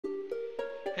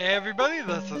Hey everybody,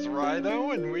 this is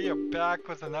Rydo, and we are back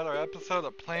with another episode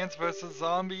of Plants vs.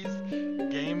 Zombies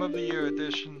Game of the Year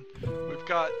Edition. We've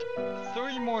got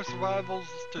 3 more survivals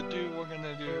to do. We're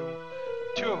gonna do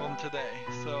 2 of them today.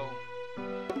 So,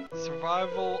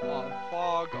 survival on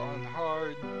fog, on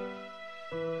hard,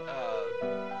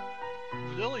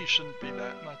 really shouldn't be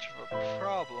that much of a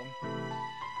problem.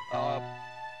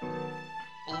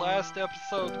 Last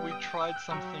episode we tried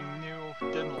something new,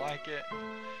 didn't like it.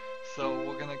 So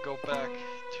we're gonna go back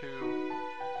to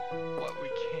what we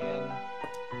can,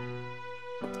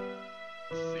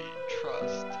 let's see,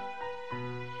 trust.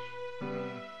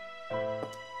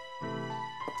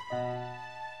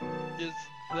 Is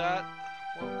that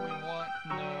what we want?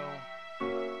 No.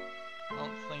 I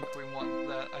don't think we want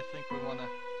that. I think we want to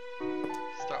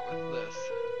start with this.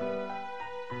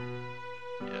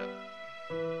 Yep.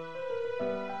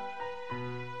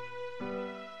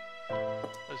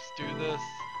 Let's do this.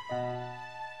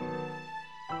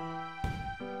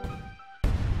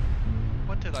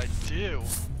 What did I do?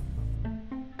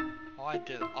 Oh, I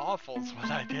did awful is what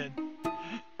I did.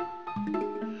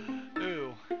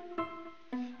 Ooh.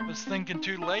 I was thinking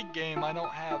too late game. I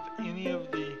don't have any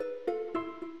of the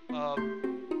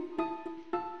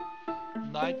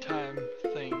nighttime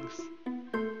things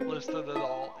listed at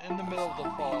all in the middle of the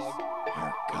fog,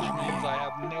 which means I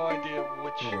have no idea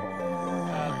which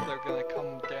path they're gonna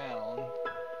come down.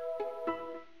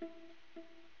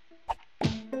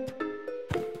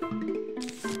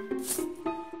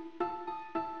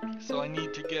 So I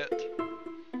need to get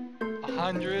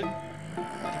 100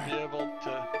 to be able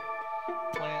to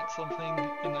plant something,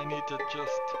 and I need to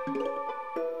just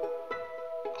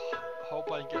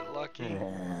hope I get lucky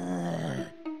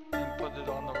and put it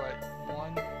on the right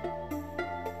one.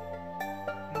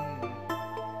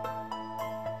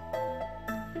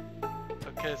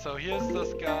 Okay, so here's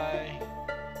this guy,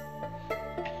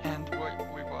 and we've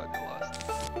already lost.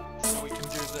 So we can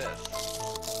do this,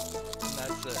 and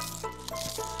that's it.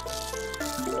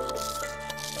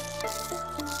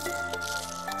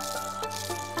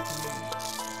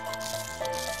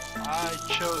 I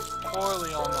chose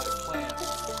poorly on my plants.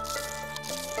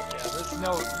 Yeah, there's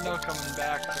no coming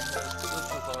back from this. This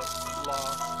is a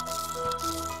loss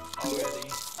already.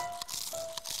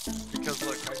 Because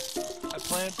look, I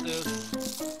plant this.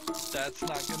 That's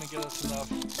not gonna get us enough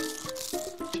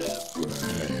to.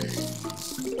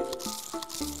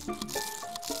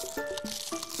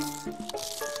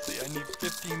 See, I need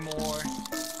 50 more.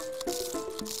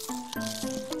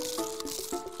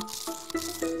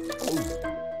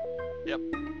 Yep,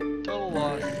 total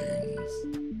loss.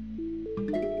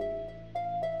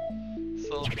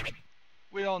 So,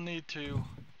 we don't need to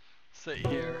sit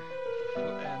here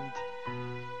and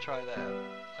try that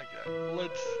like that.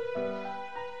 Let's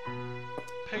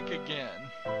pick again.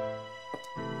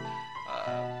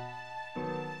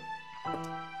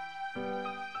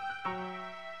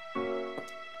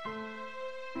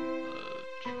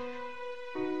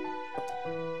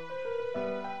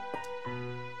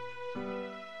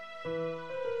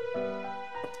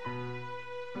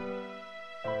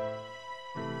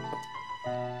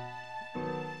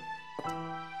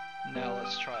 Now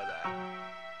let's try that.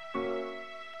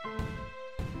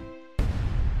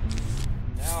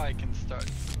 Now I can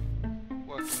start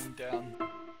working down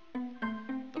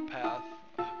the path.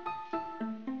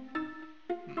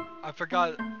 I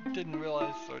forgot, didn't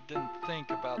realize or didn't think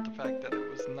about the fact that it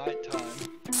was nighttime.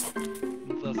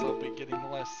 And thus I'll be getting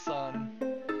less sun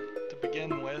to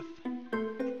begin with. The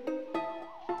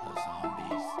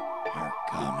zombies are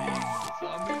coming. The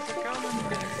zombies are coming,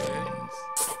 baby.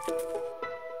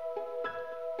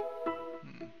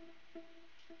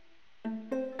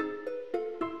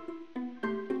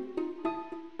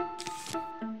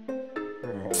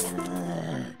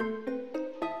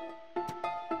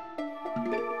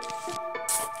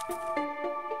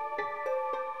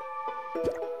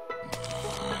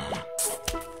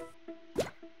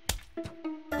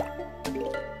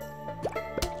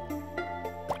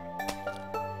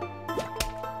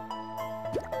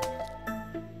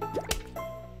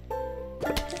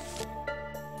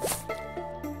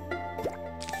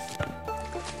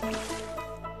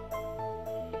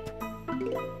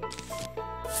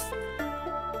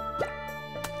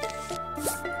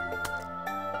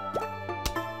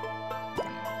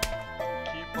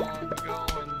 Keep on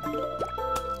going.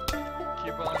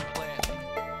 Keep on planting.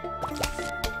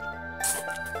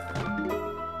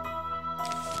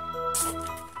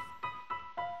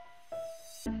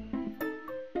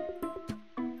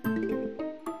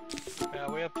 Yeah,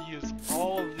 we have to use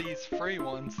all of these free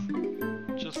ones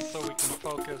just so we can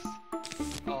focus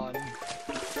on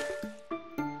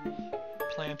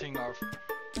planting our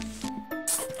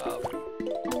sunflowers.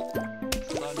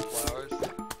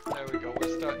 There we go,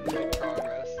 we're starting to make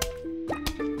progress.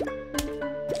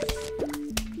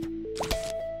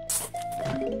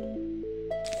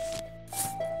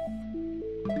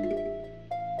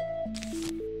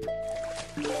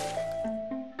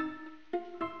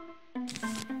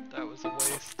 That was a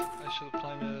waste. I should have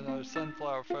planted another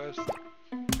sunflower first.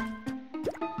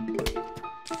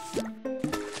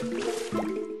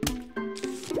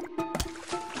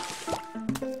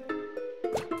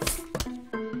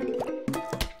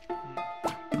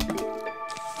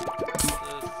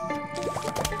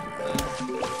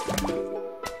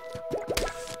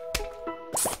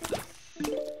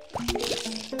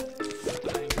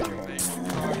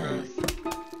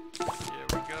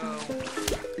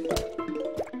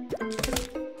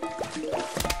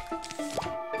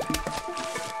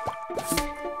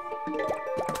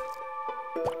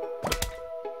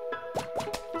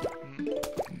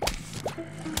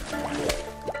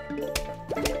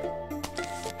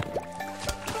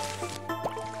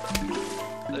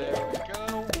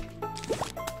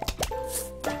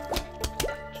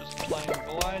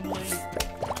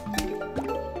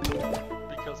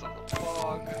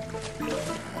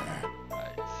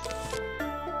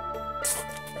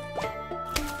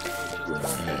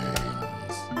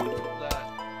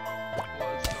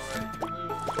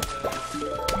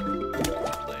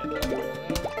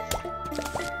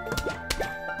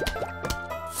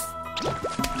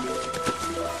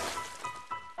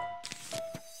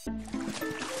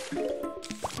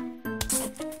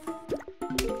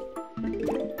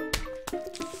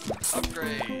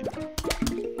 Upgrade.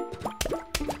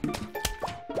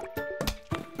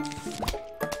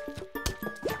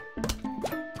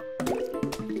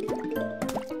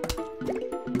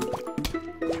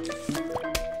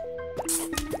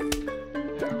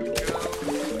 There we go.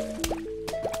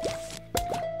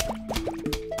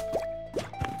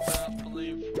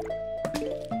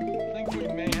 I think we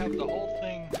may have the whole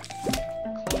thing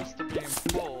close to being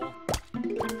full.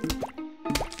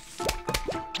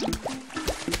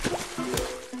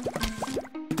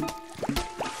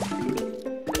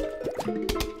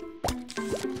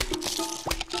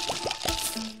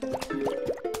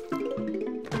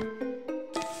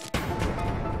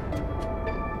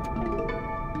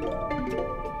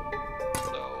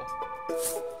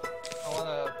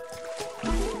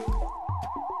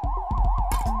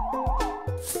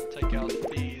 Take out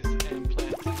these and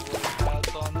plant some little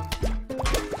pads on them.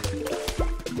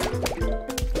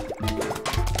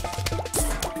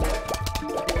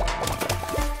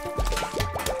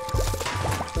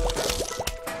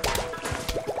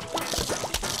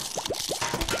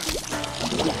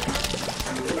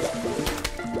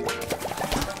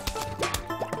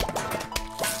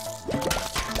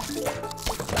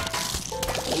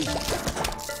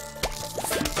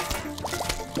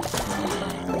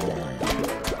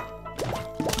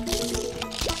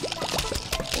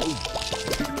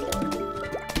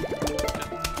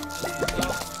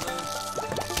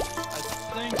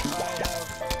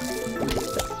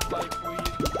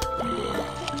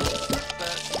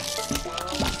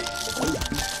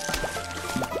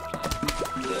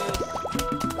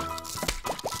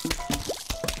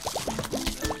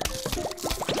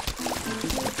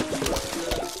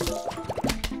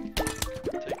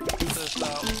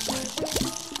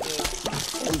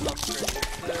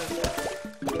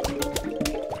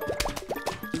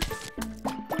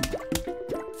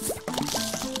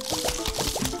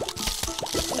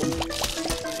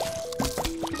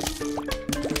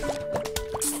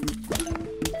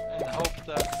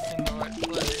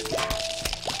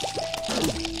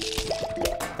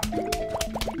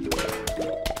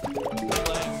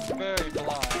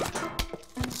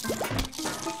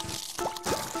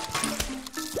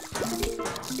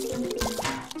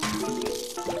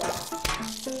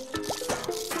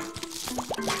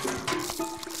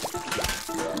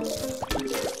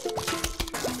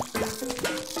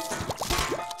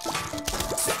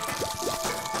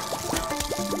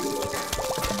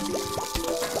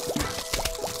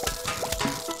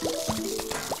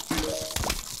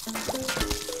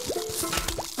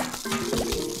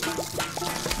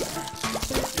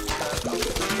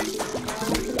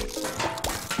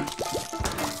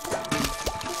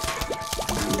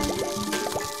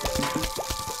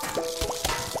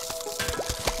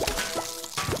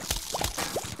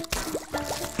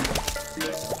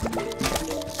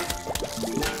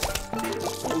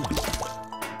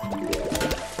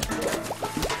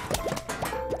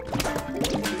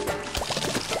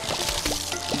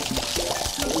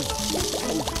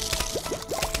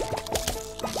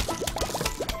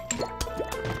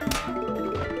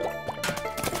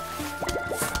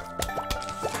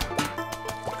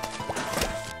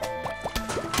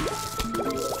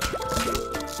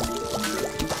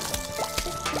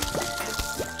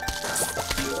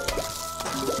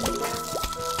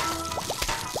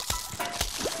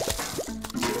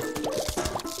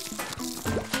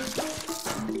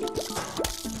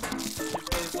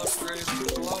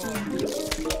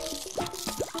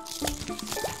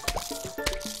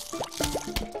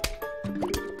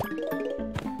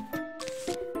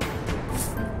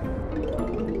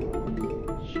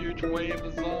 wave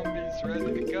of zombies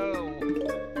ready to go.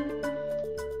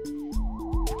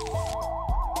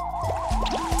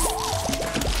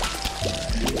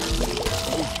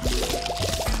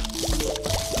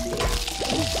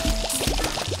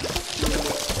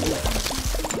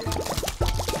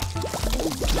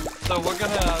 So we're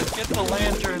gonna get the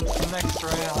lanterns next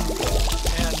round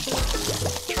and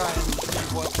try and see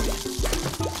what we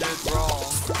did wrong,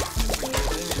 if we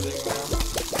did anything wrong,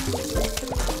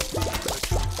 which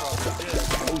we probably did.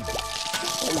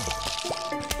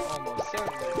 Almost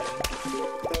certainly did.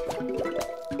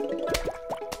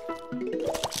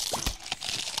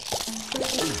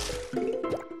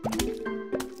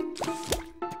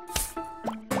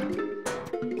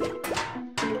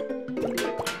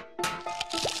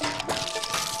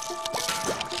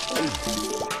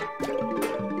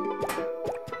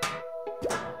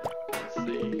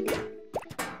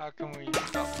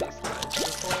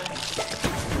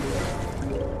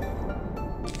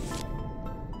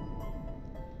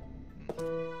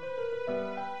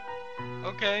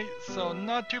 Okay, so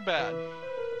not too bad.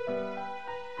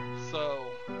 So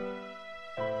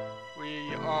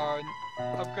we are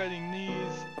upgrading these.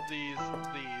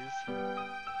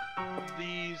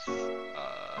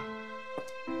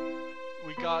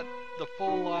 We got the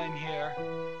full line here,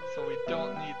 so we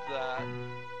don't need that.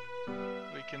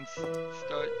 We can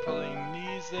start putting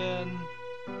these in,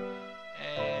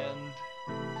 and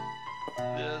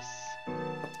this,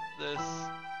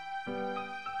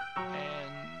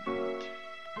 and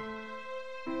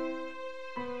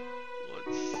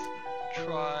let's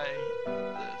try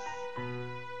this.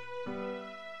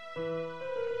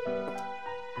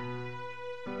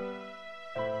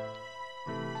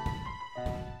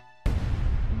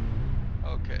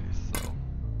 Okay, so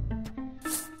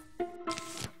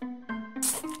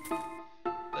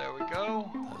there we go.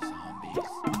 The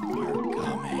zombies are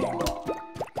coming.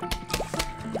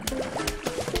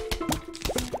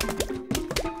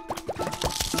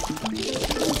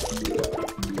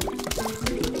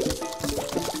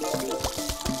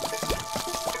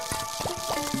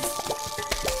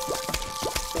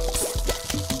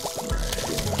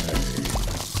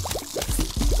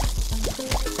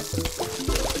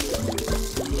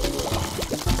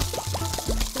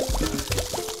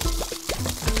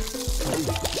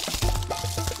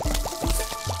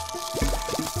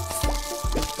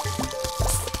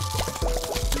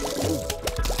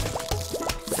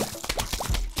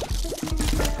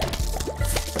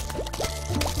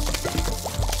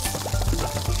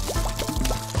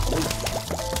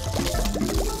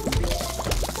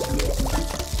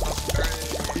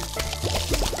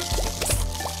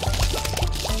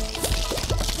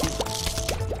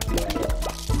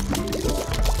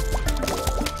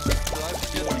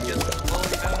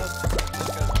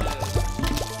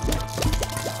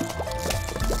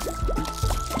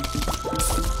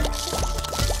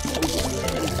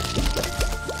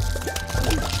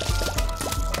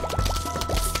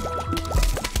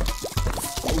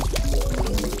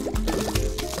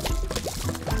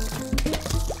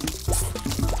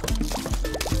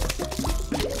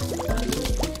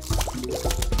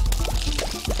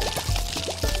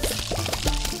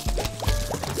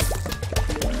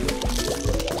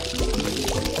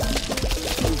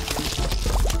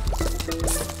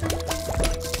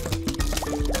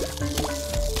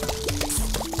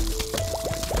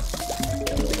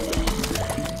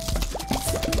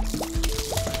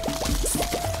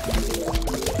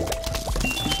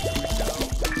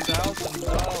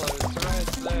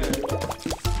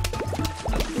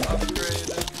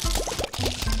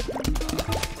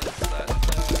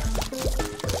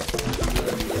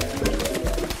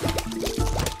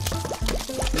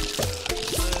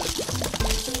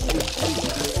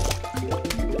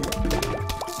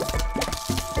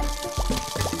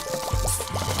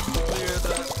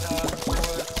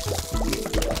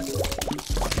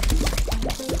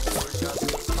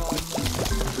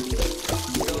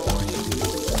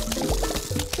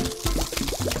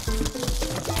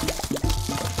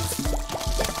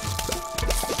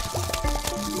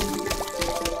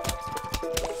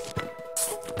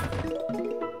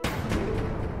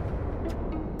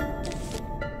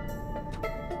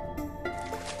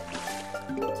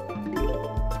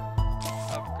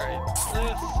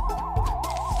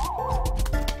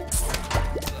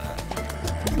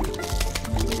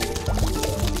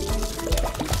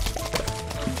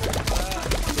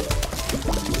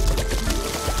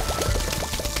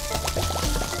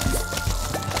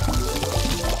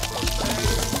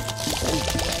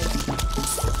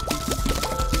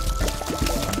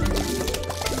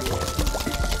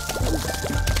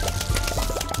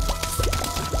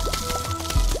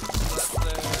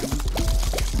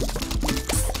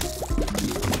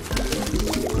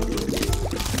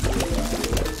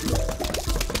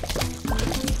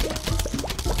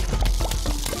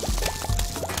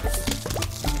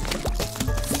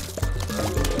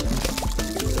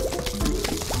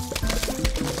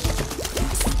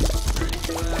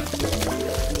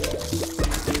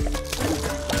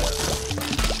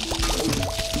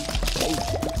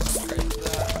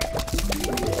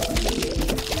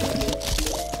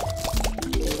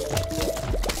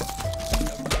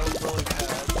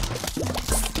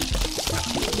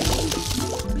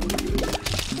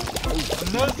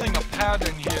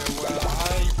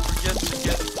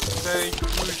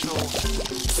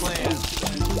 plant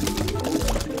and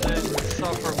then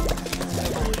suffer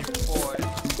heavily for it.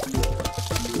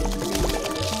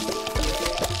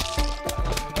 I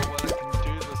don't even know what I can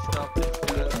do to stop these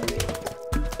guys.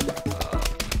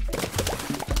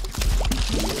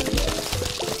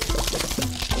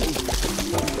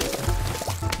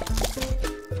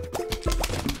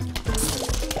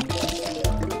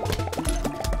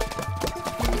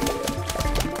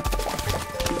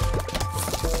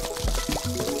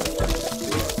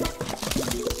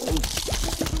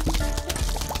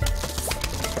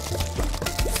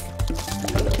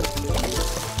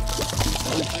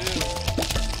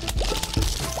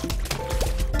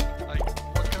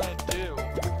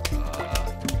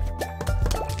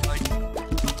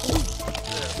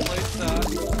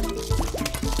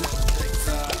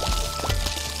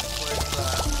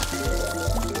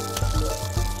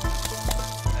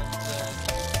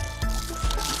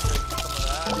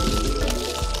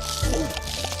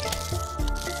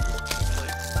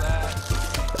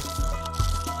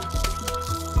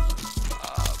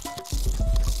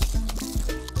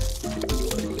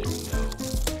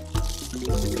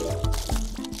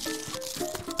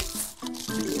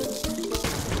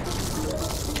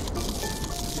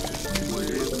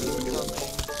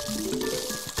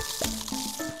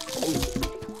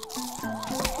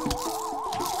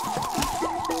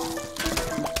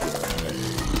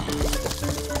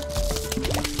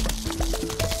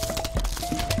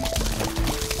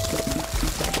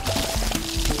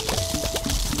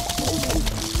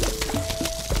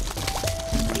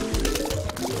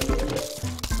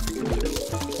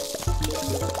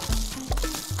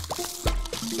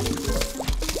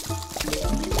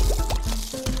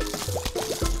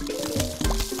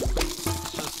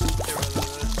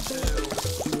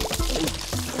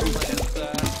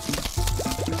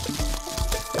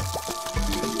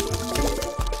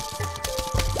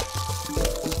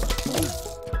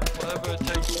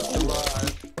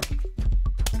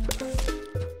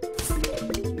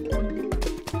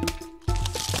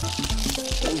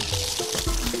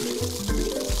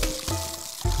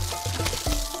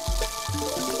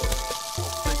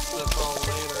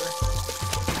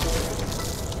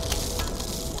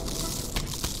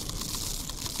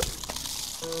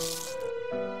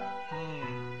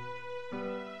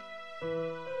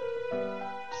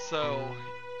 So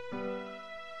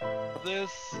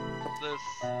this, this,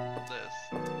 this,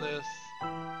 this,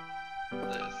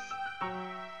 this,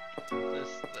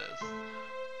 this, this,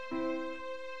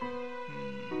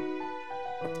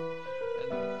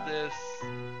 and this.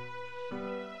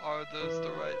 Are those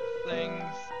the right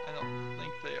things? I don't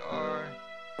think they are.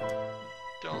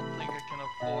 Don't think I can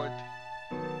afford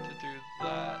to do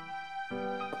that.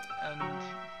 And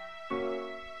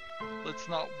let's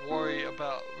not worry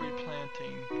about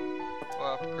replanting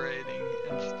or upgrading.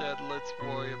 Instead, let's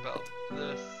worry about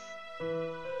this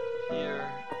here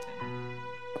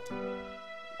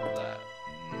and that.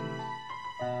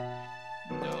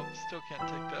 No, still can't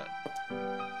take that.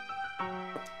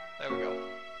 There we go.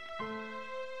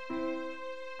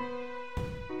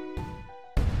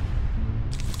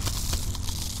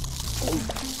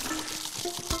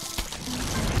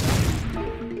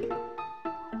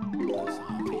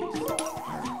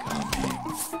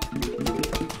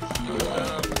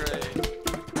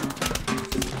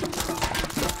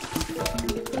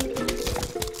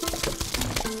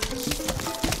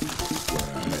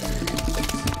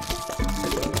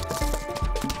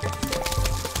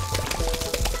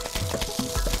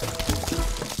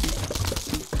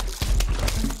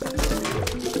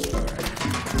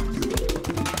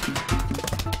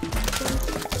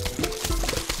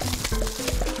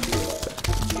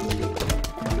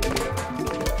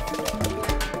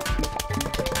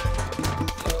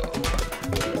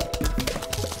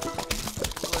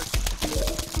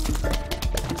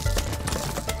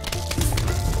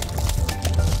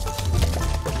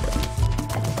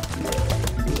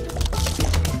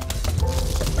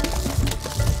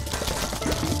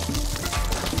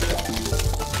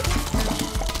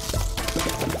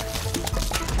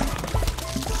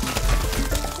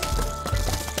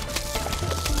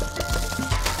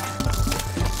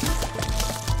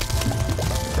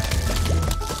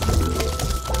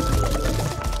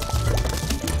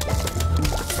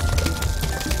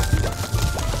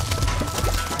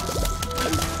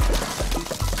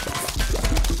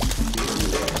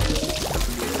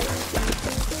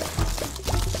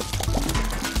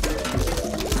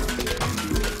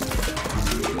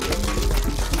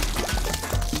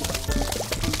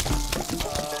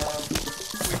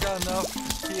 Enough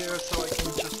here so I can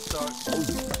just start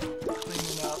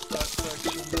cleaning out that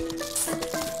section.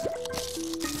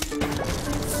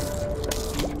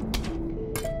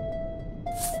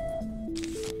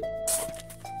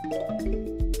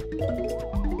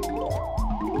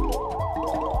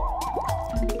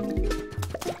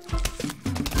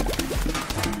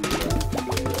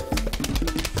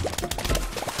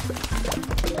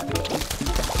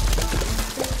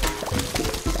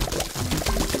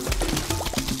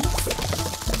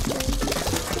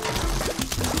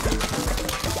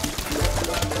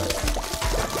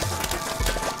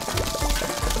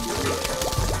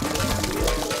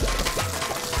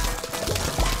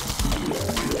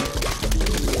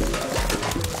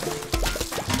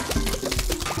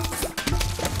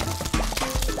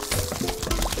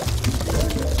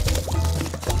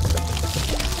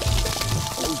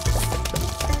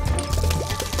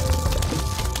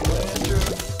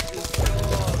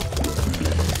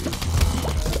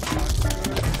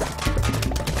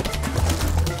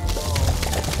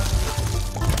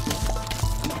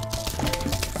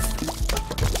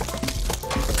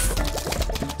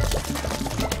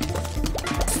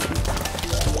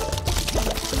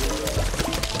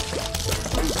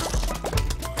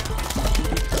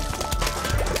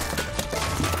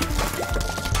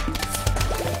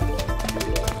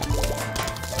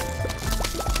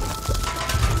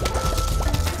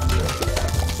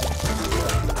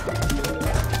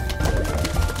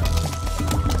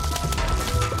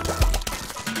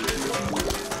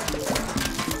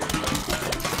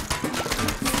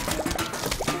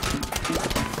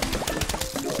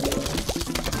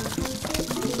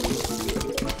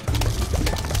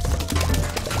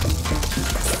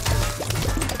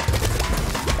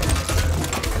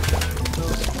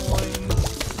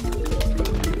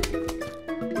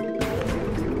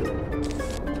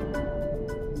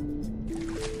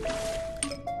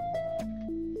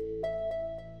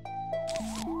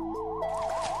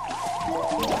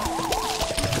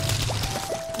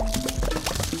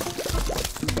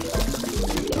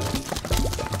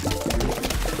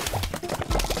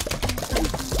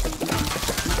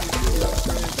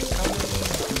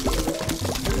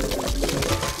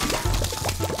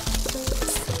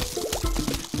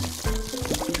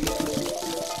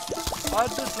 Odd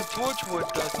that the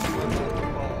torchwood doesn't work on the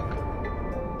fog.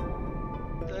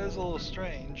 That is a little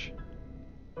strange.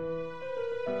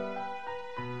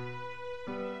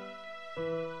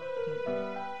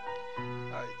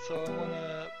 Alright, so I want to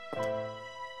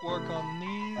work on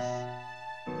these.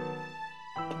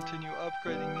 Continue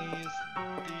upgrading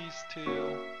these two.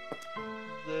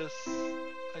 This.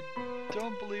 I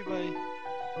don't believe I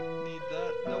need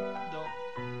that. Nope, don't.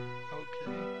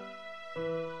 Okay.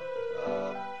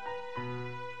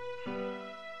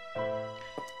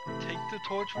 Take the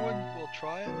torchwood, we'll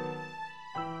try it.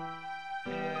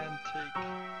 And take.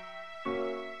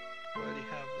 Already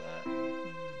have that.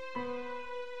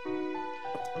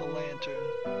 The lantern.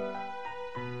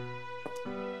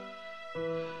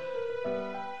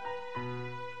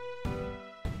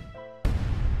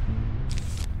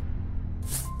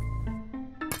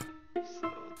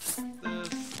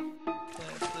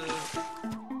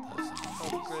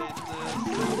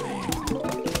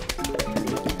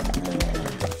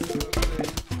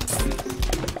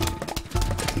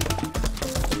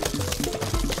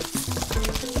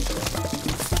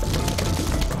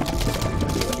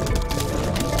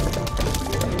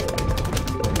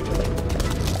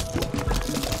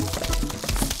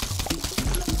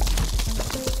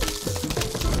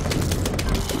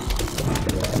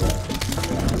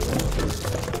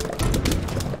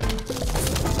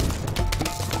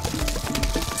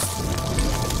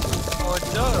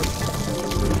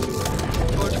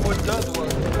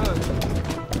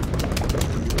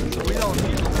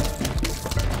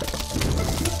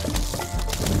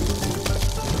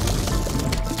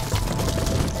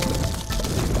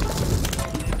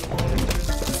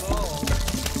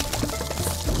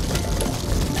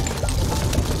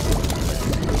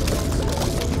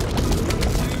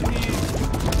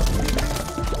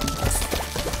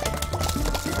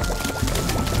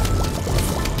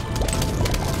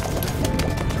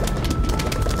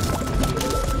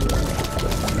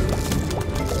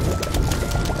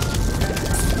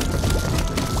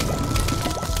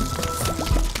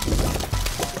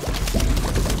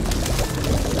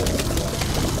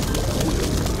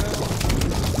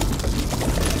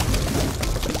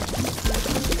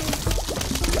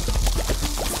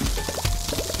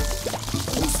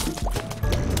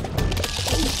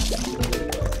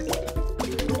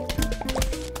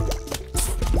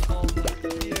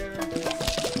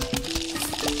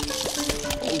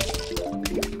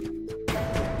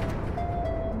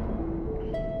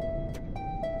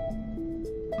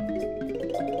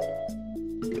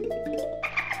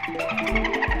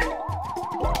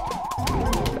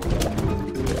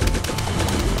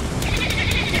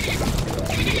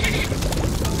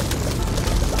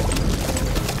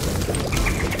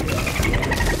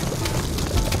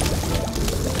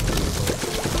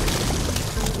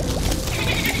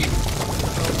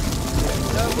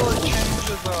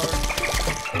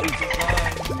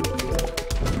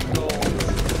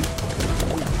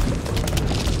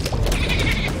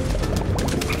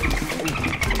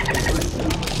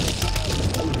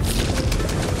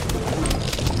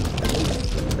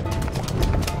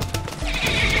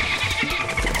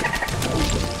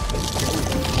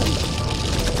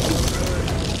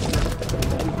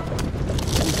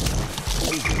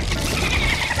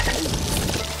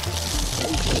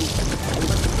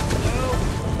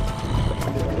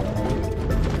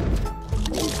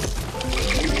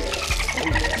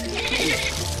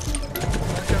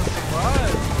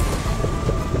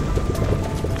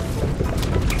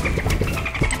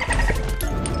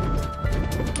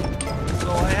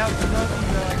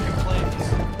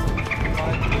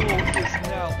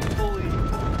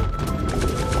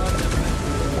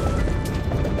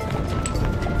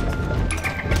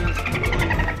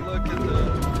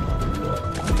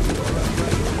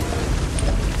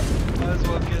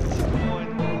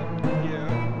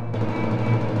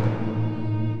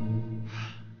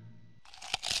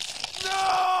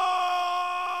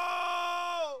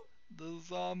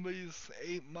 Zombies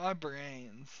ate my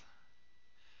brains.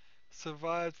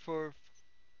 Survived for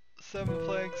 7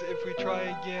 plagues. If we try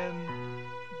again,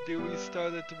 do we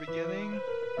start at the beginning?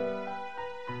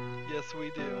 Yes, we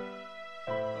do.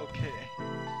 Okay.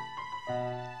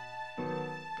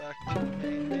 Back to the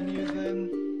main menu then.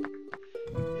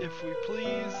 If we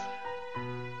please.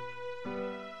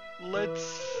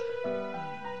 Let's...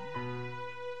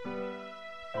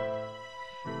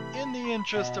 In the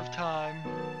interest of time...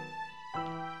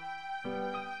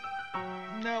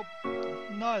 Nope,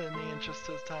 not in the interest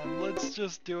of time. Let's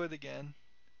just do it again.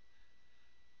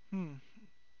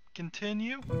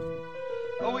 Continue?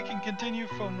 Oh, we can continue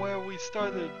from where we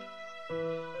started.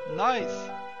 Nice!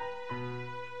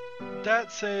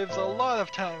 That saves a lot of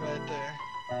time right there.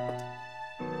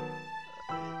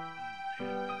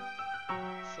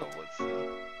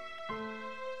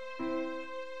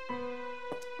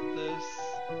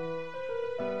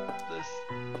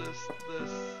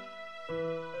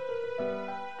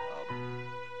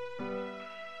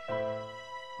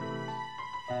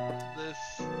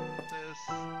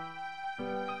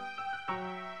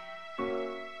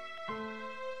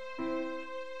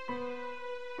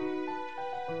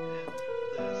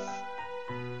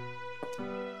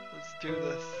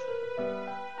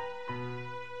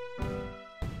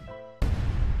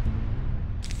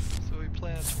 So we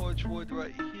plant torchwood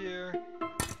right here.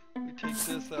 We take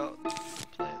this out,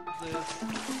 plant this.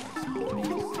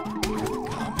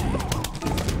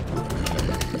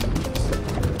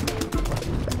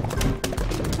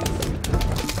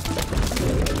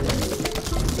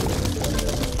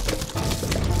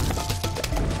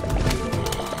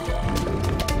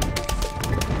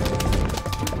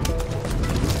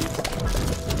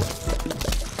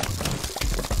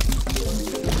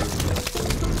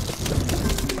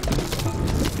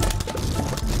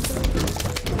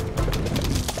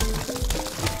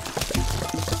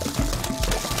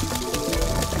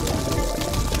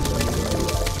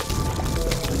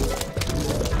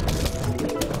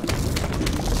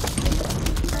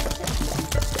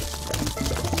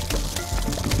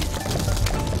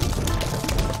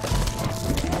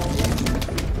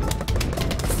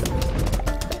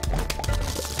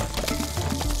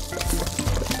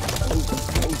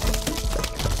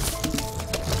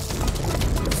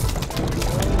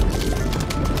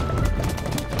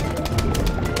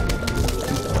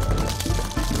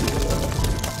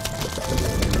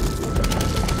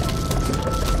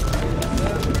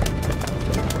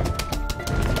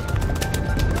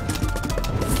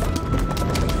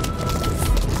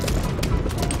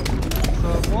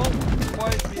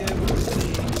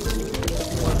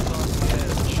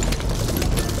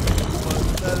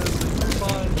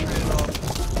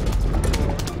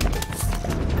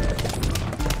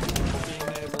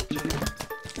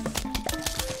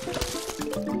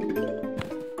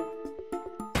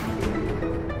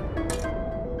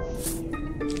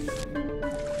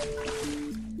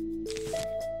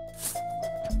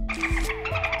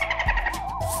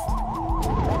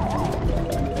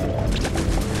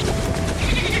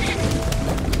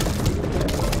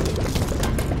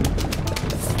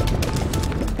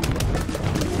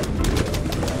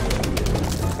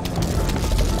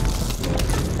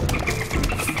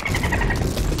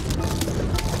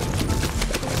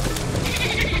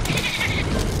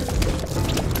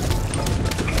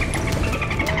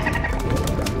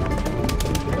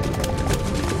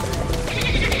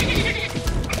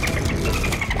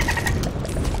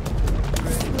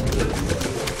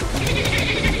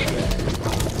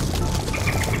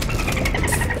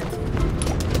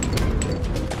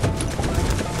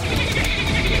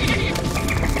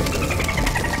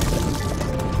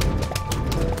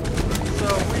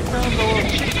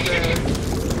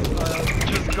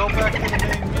 Go back to the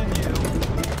main menu.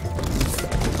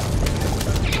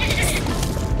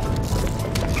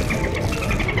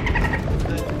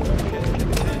 Then you can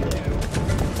continue.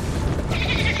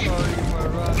 Sorry for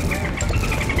running.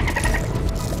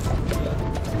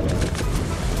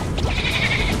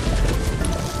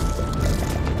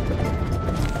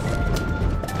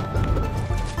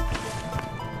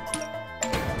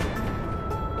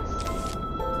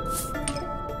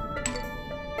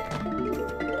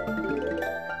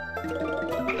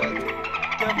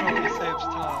 Definitely saves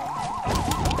time.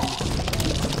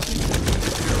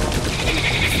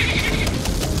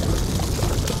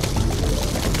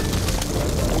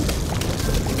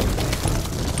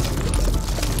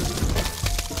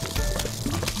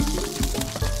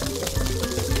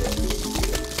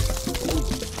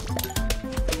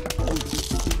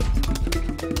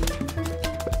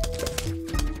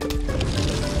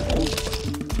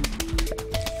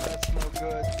 That's no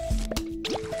good.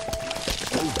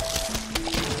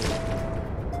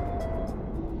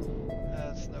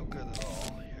 That's no good at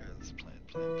all. Here, let's plant.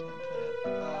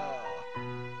 Ah.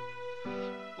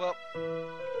 Well,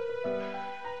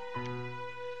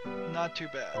 not too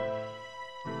bad.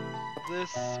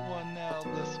 This one now,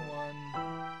 this one.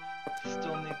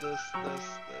 Still need this,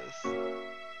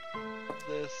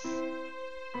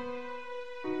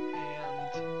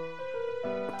 and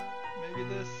maybe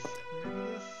this.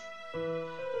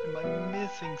 Am I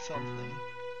missing something?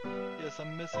 Yes,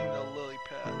 I'm missing the lily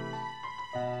pad.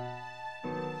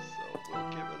 So we'll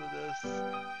get rid of this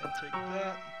and take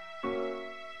that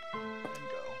and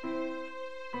go.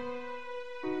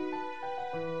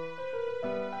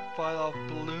 Fight off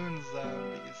balloon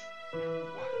zombies. Ooh,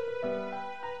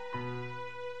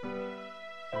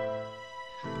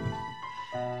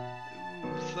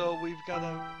 so we've got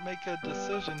to make a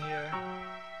decision here.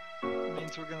 It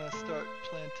means we're going to start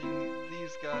planting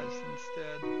these guys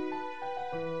instead.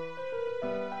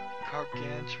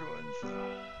 Gargantuans.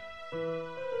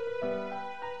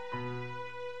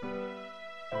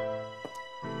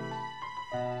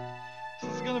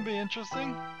 This is going to be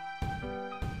interesting.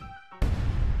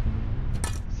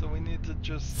 So we need to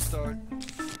just start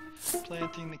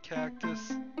planting the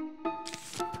cactus.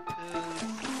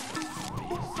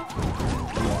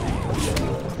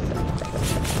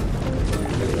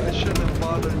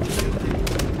 bother to get the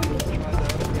try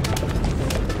that.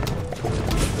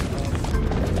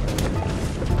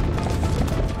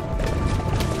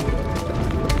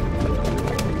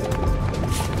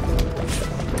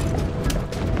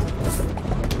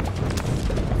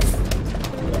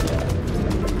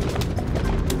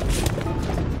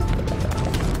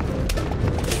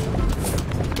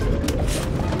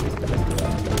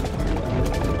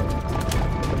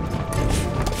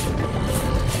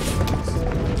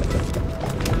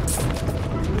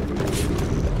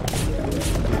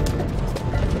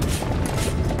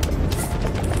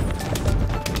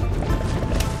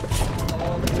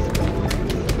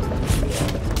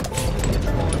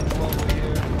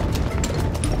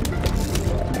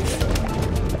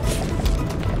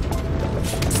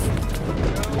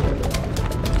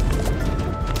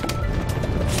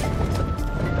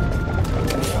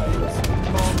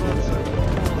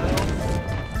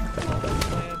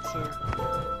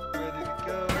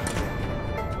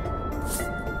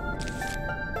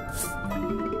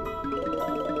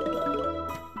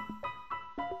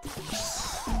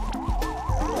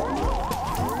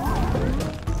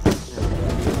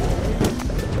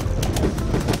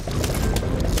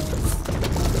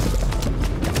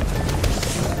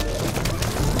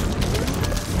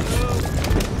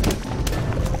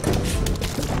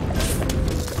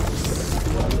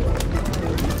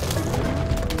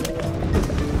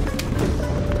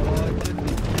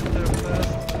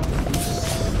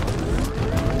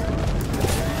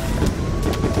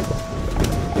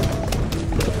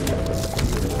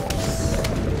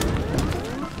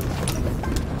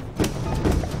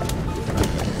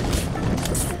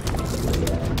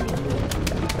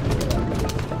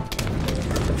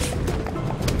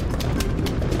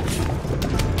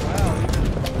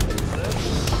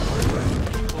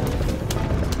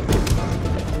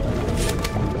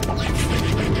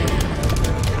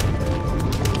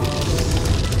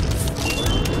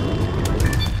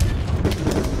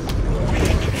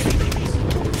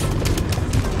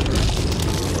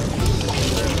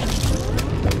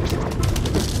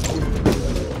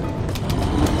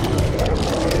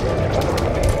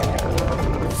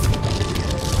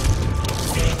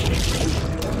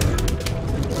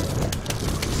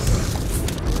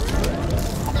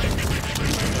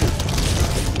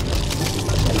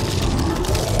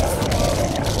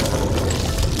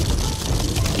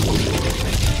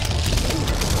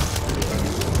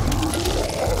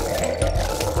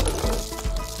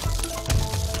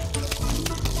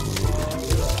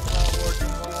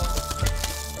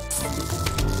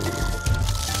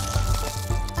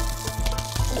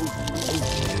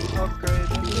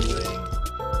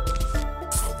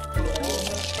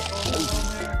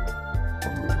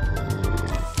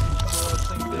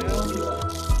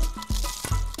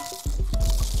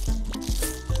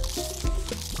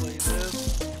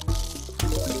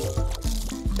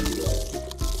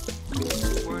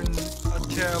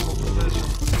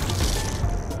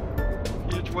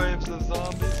 Waves of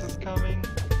zombies is coming.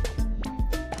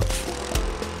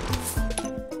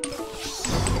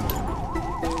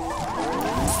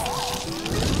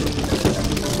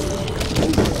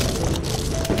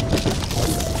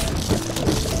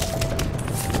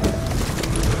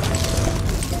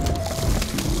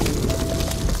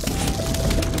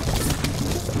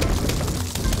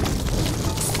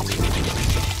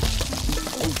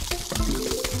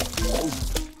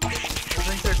 I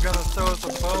think they're gonna throw us a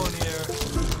bone here.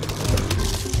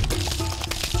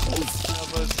 Now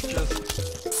let's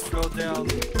just go down.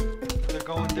 They're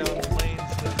going down the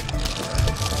lanes that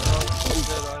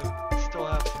I still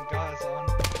have some guys on.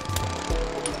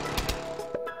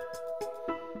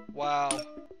 Wow.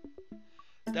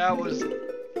 That was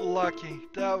lucky.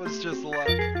 That was just luck.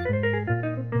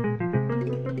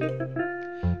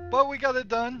 But we got it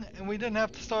done, and we didn't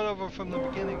have to start over from the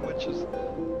beginning, which is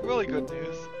really good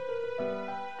news.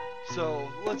 So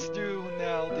let's do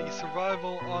now the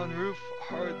survival on roof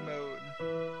hard mode.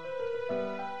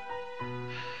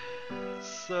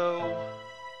 So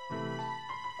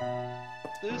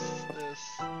this,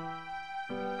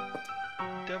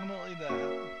 definitely that.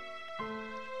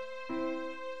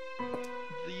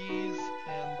 These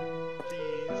and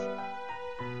these.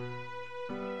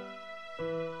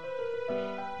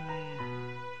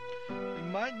 We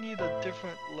might need a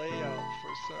different layout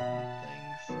for certain things.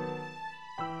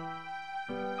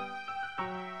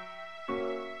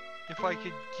 If I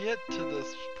could get to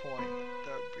this point,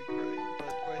 that would be great.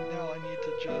 But right now I need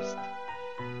to just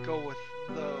go with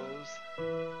those.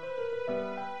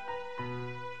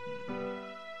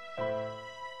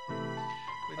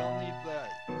 We don't need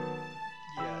that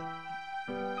yet.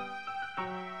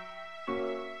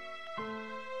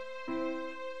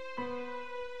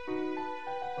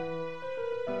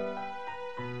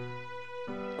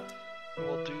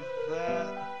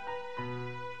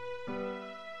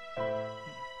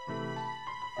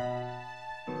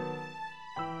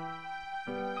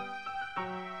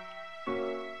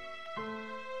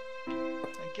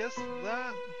 guess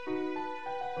that...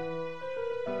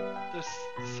 There's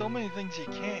so many things you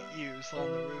can't use on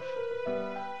the roof.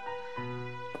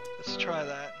 Let's try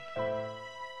that.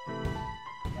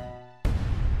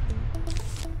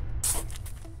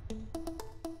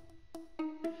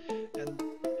 And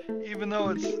even though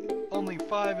it's only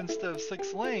 5 instead of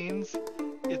 6 lanes,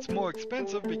 it's more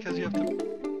expensive because you have to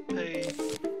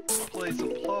place a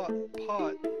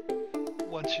pot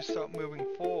once you start moving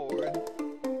forward.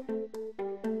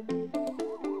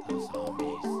 The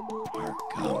zombies are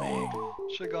coming.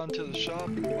 Should've gone to the shop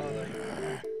and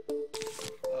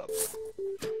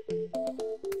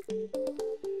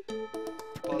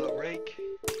bought a rake.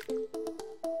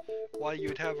 Why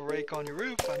you'd have a rake on your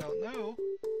roof, I don't know.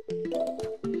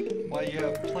 Why you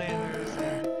have planters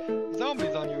and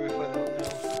zombies on your roof, I don't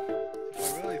know.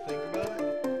 If I really think about it.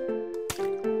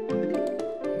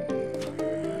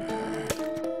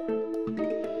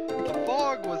 The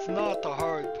fog was not the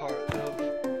hard part of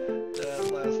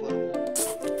that last level.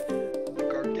 The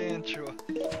gargantua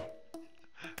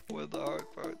was the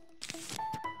hard part.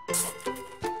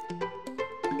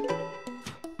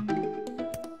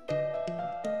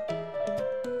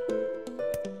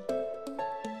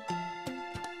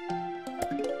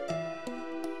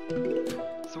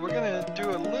 So we're gonna do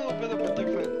a little bit of a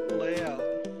different layout.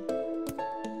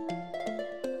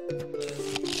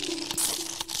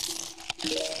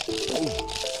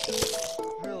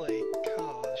 Really,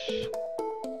 gosh.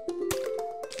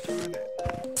 Darn it.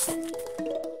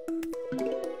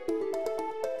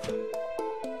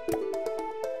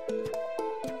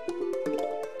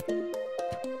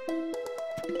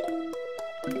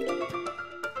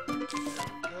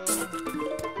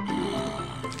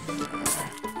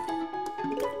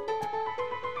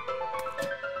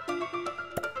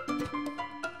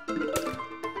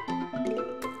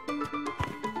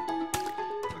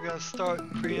 Start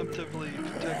preemptively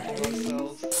protecting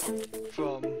ourselves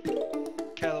from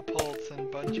catapults and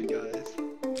bungee guys.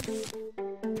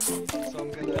 So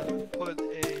I'm gonna put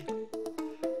a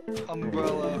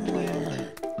umbrella plant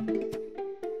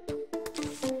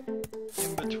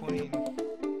in between.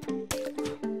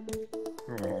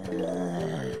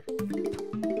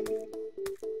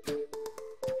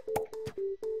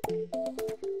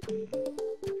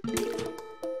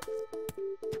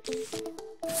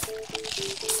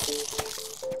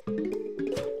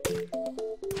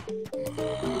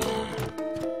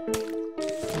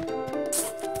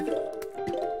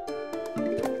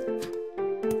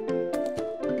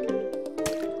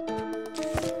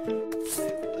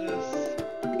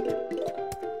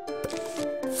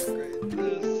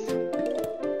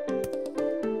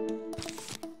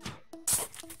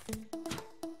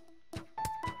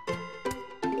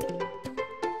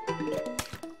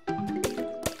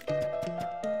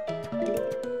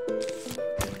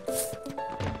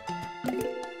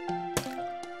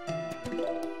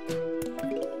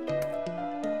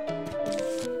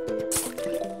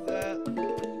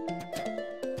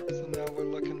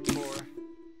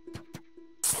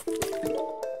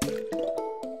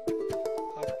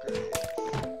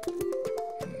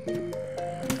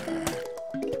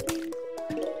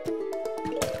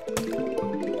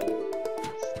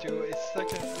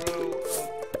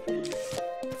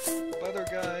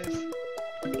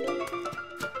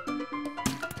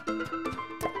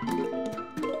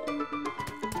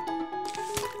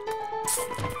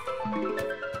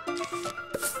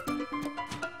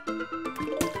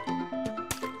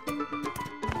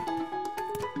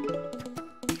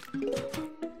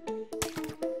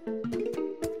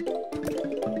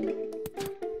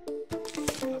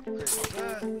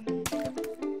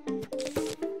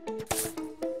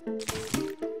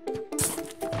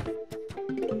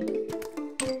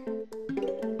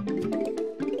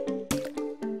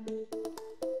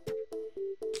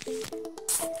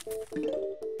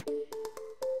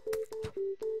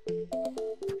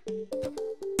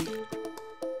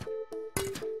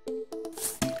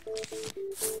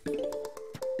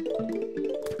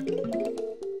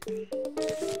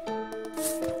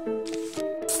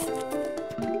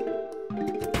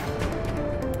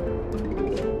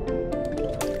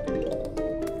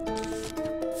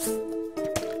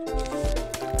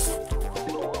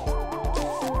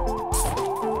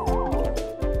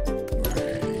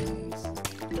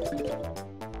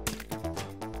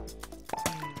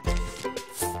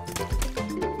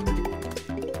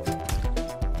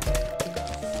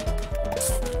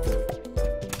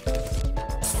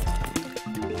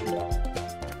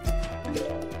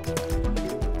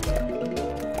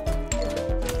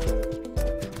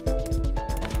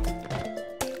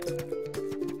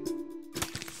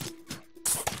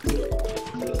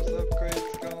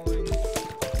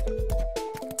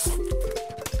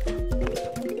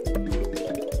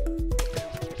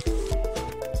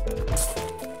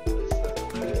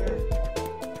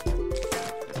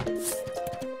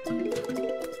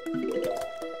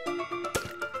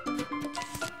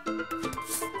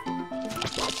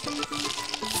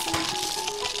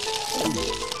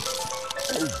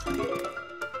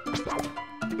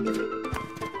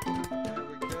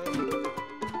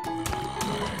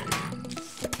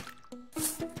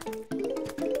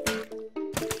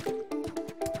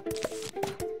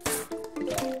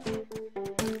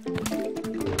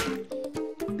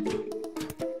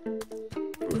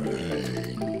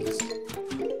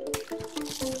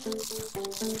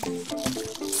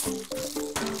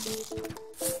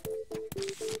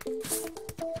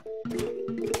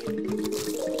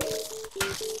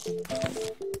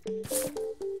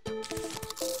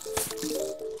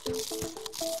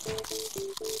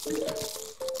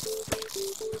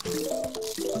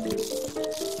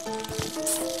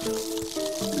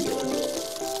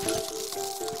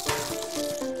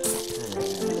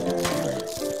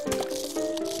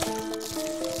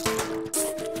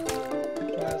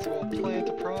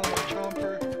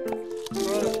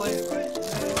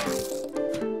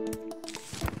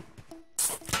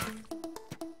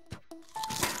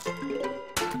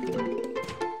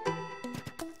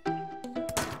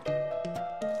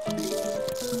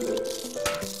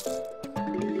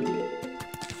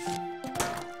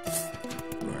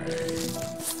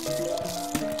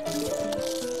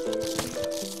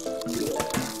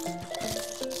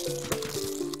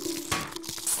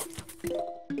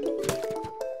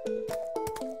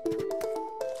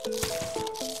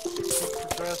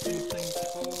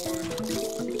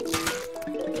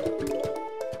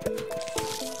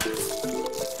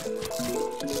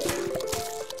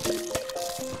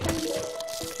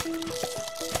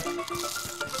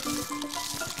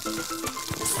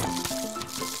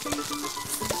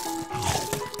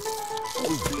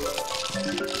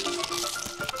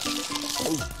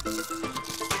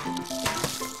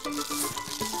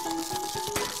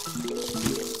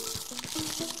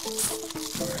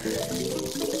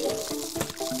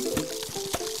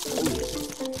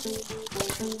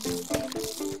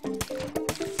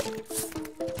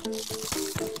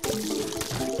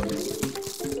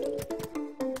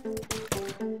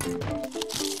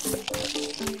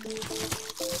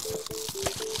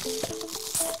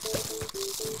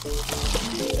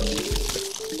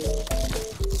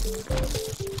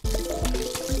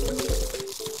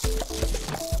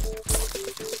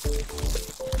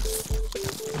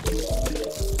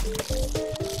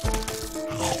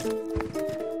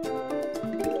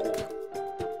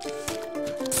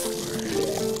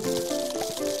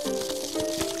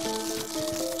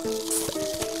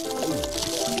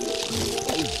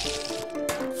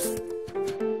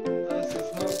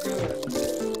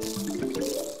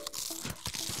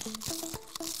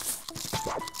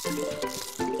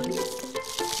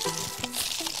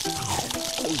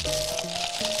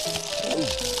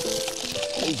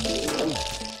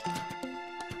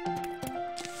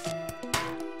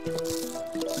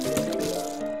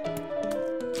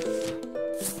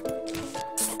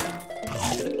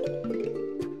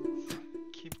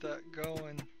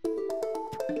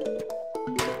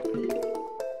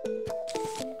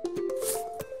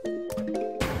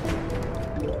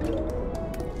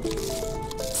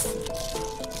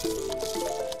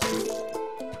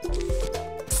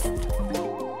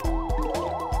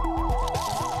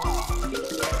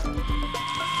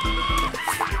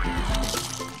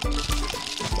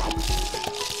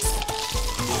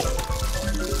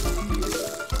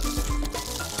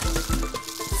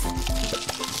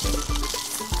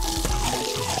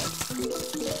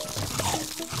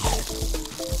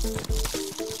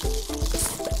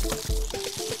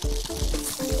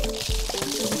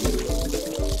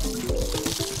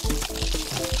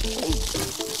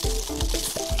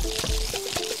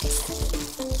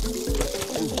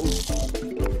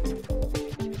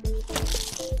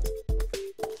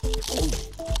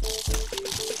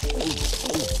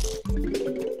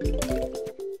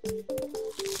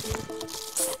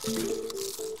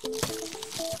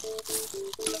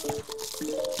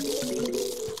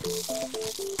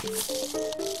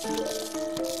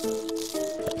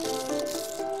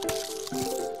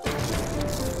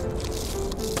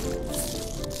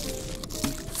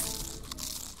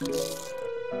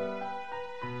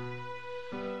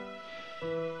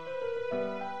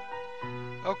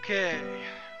 Okay,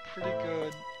 pretty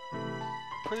good.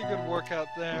 Pretty good workout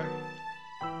there.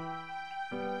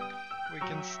 We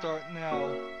can start now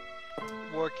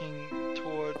working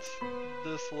towards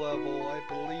this level, I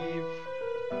believe.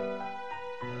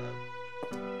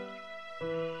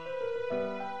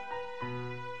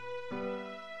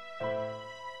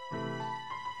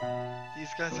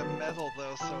 These guys are metal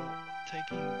though, so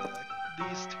taking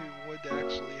these two would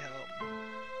actually help.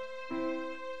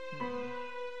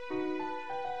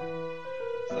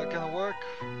 Is that gonna work?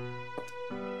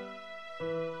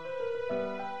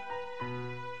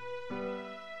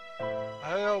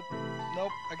 I hope.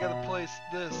 Nope, I gotta place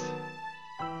this.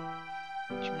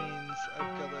 Which means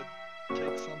I've gotta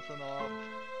take something off.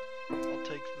 I'll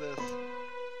take this.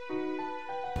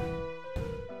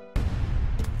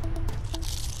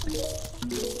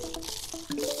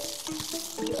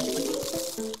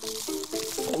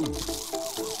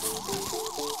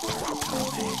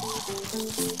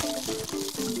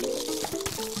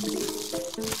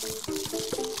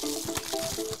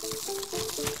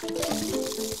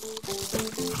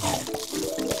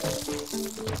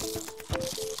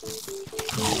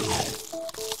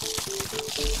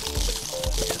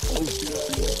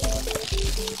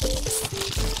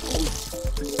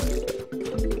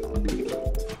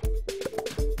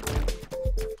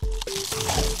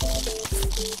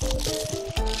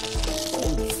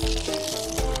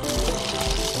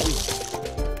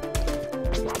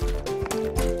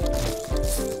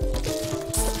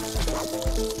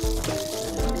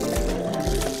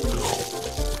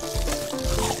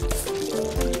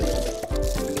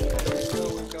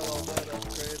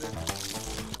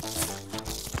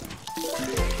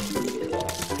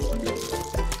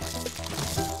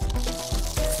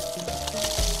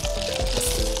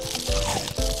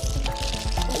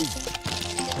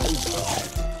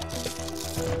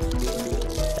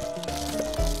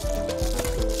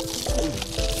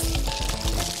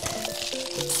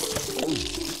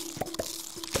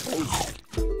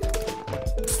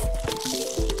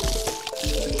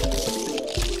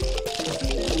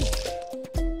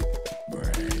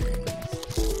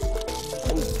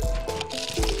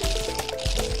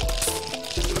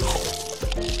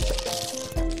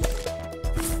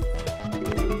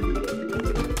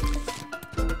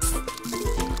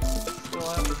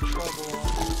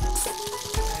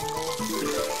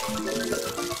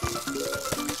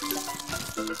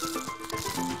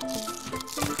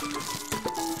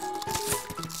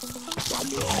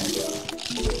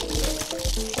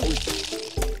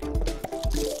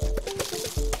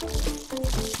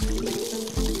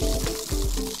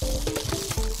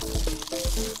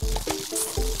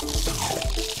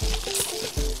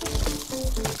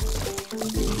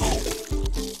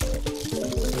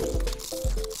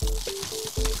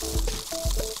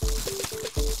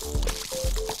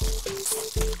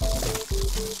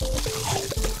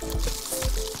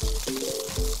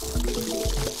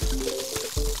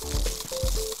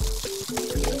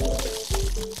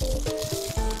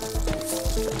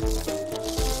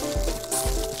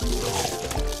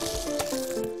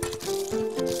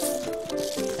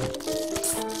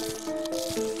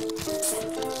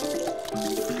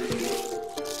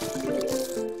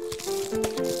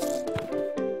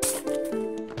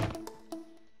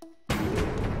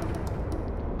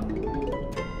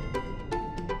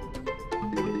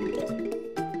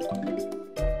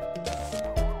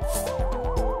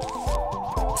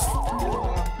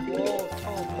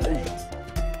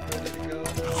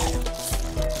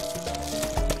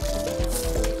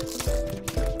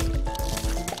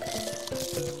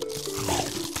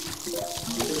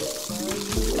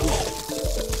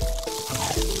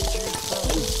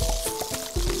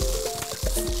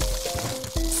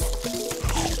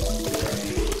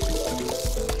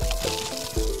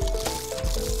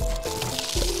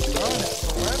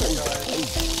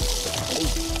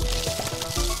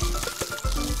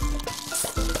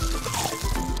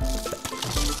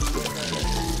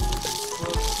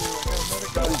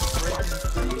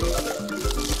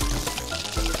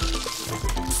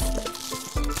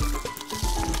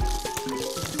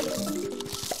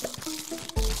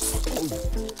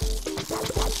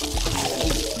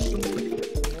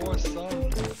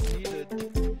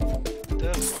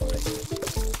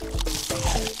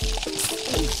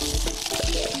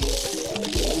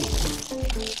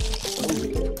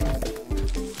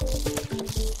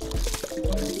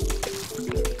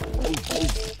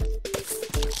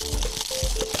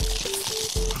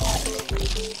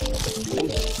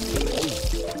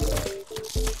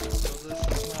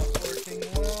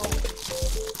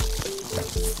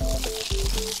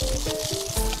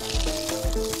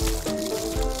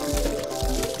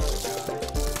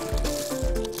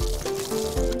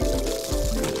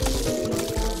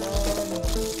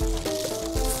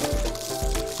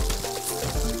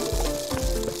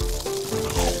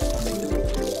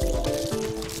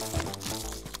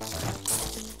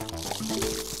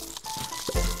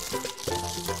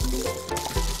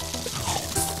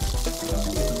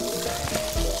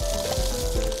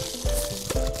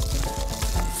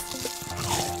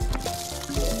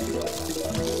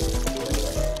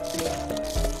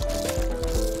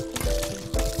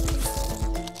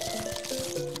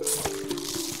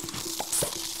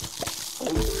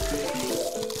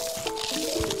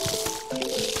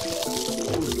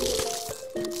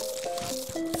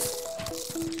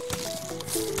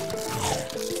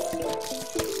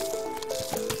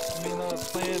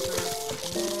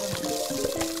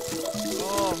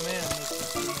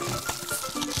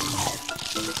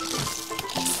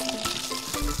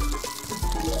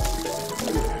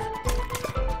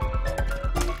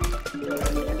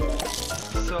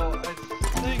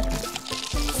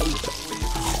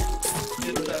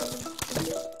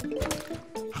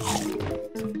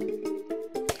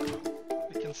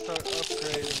 and start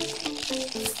upgrading.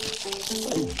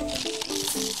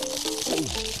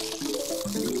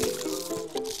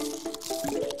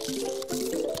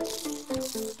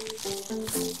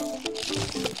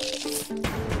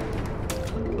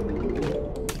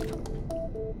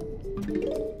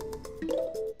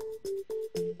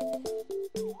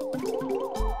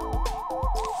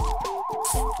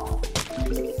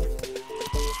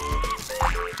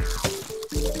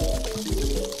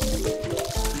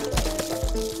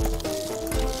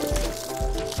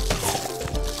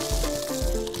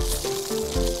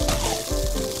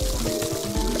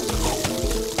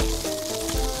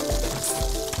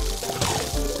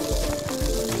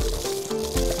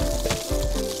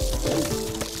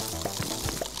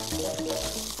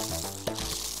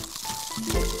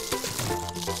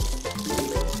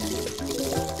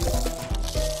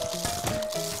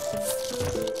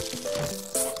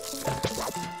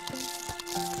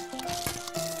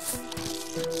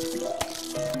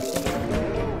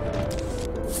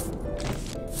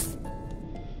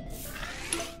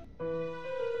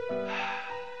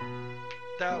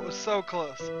 That was so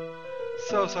close.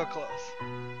 So close.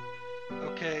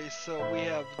 Okay, so we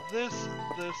have this,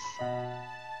 this,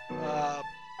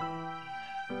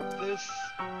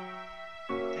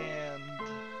 and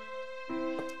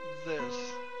this.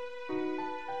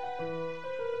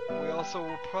 We also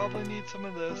will probably need some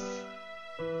of this,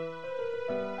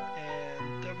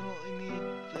 and definitely need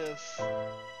this.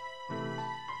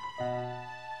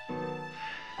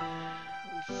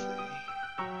 Let's see.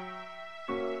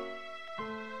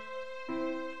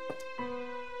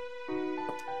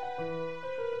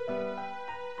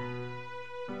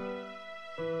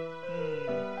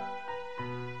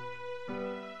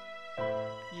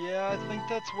 Yeah, I think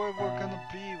that's where we're gonna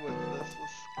be with this.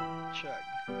 Let's check.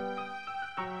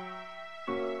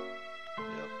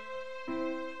 Yep.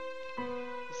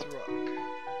 This rock.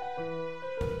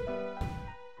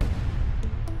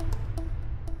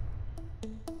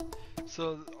 So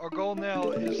our goal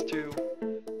now is to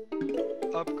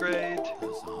upgrade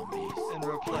and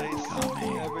replace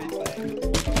everything on this end.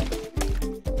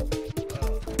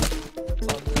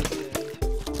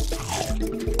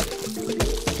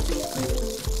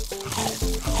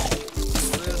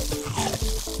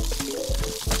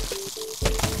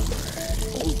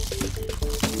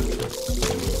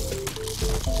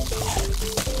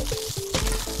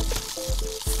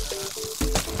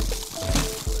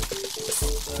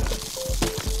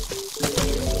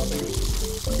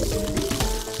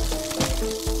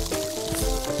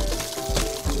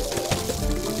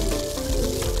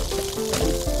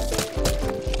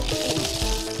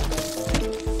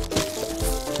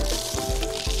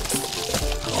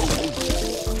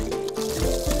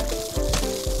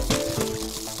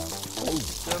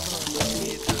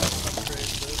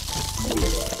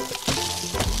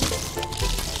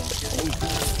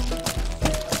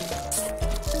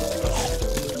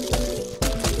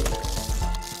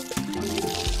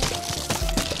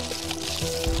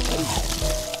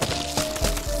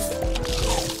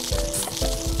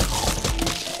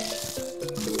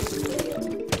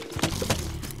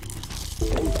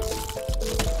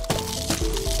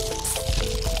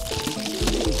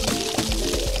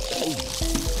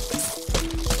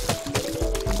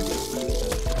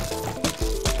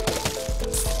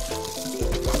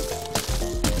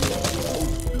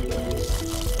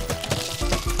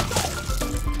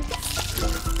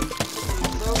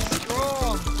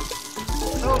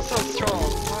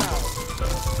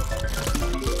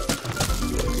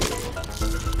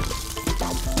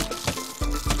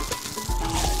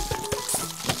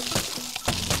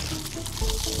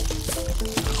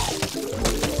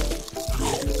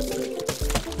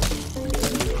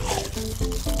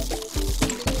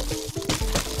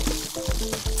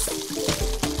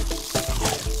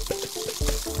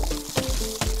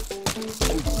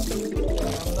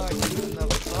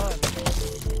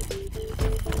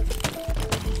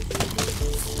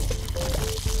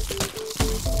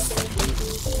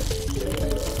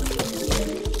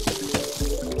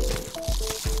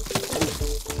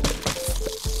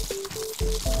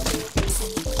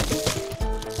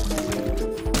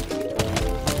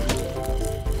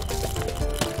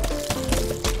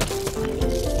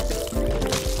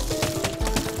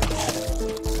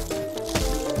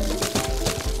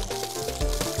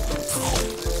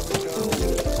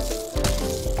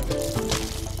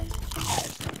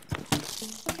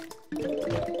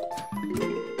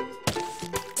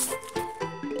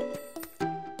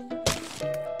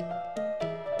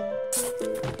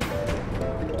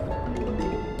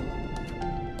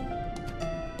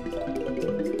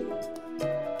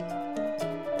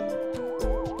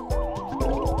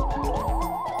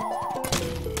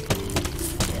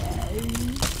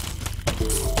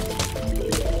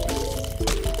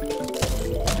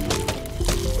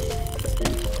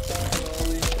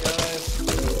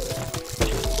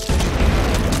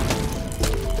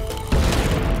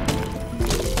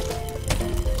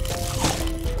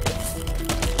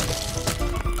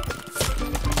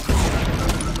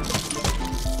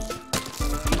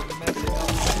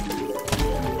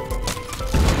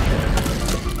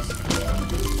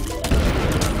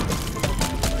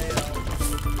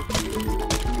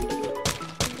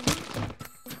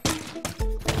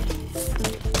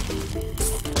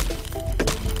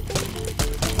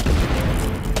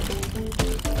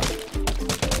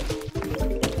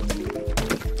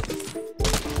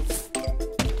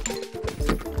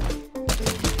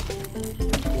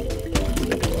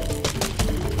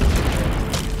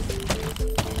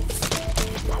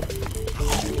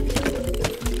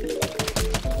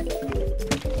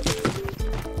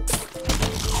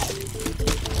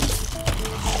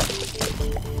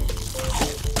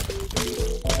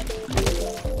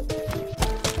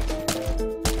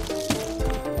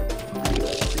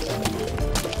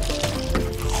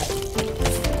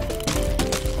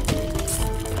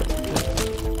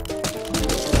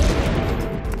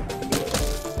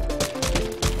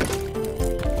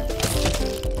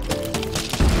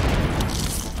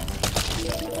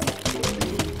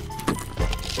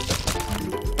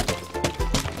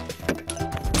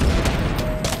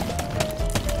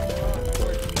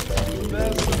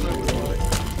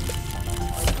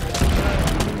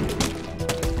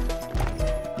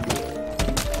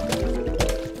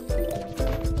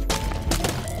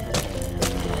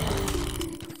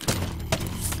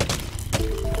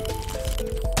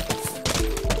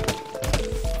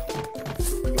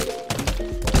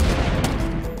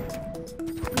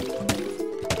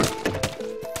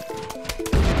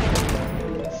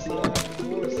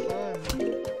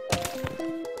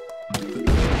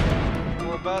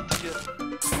 about to get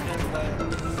hit by a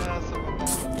massive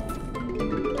amount.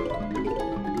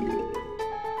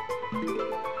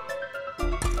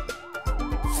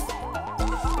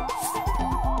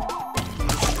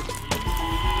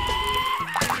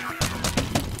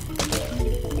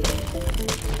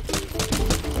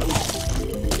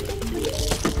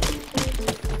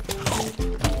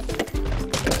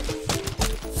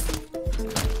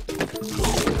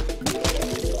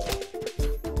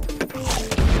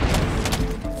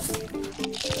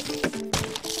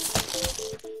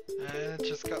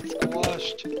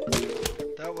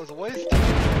 That was a waste.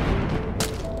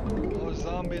 More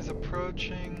zombies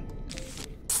approaching.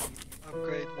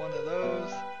 Upgrade one of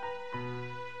those.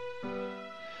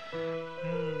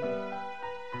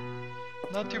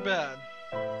 Not too bad.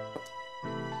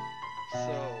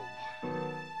 So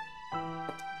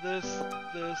this,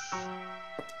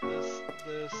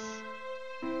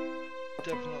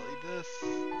 definitely this.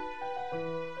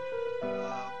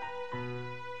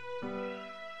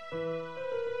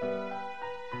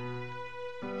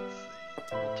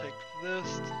 We'll take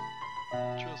this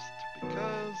just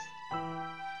because,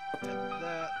 and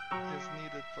that is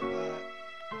needed for that.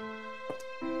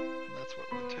 And that's what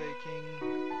we're taking.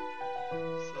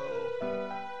 So,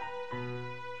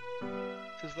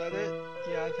 is that it?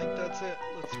 Yeah, I think that's it.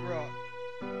 Let's rock.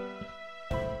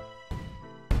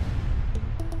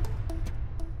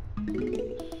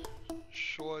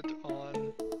 Short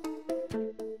on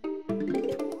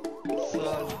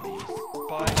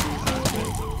buying these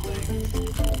expensive things.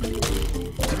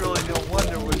 It's really no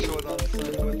wonder we're short on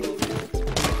sun with all these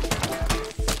expensive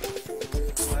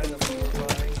items we're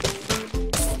buying.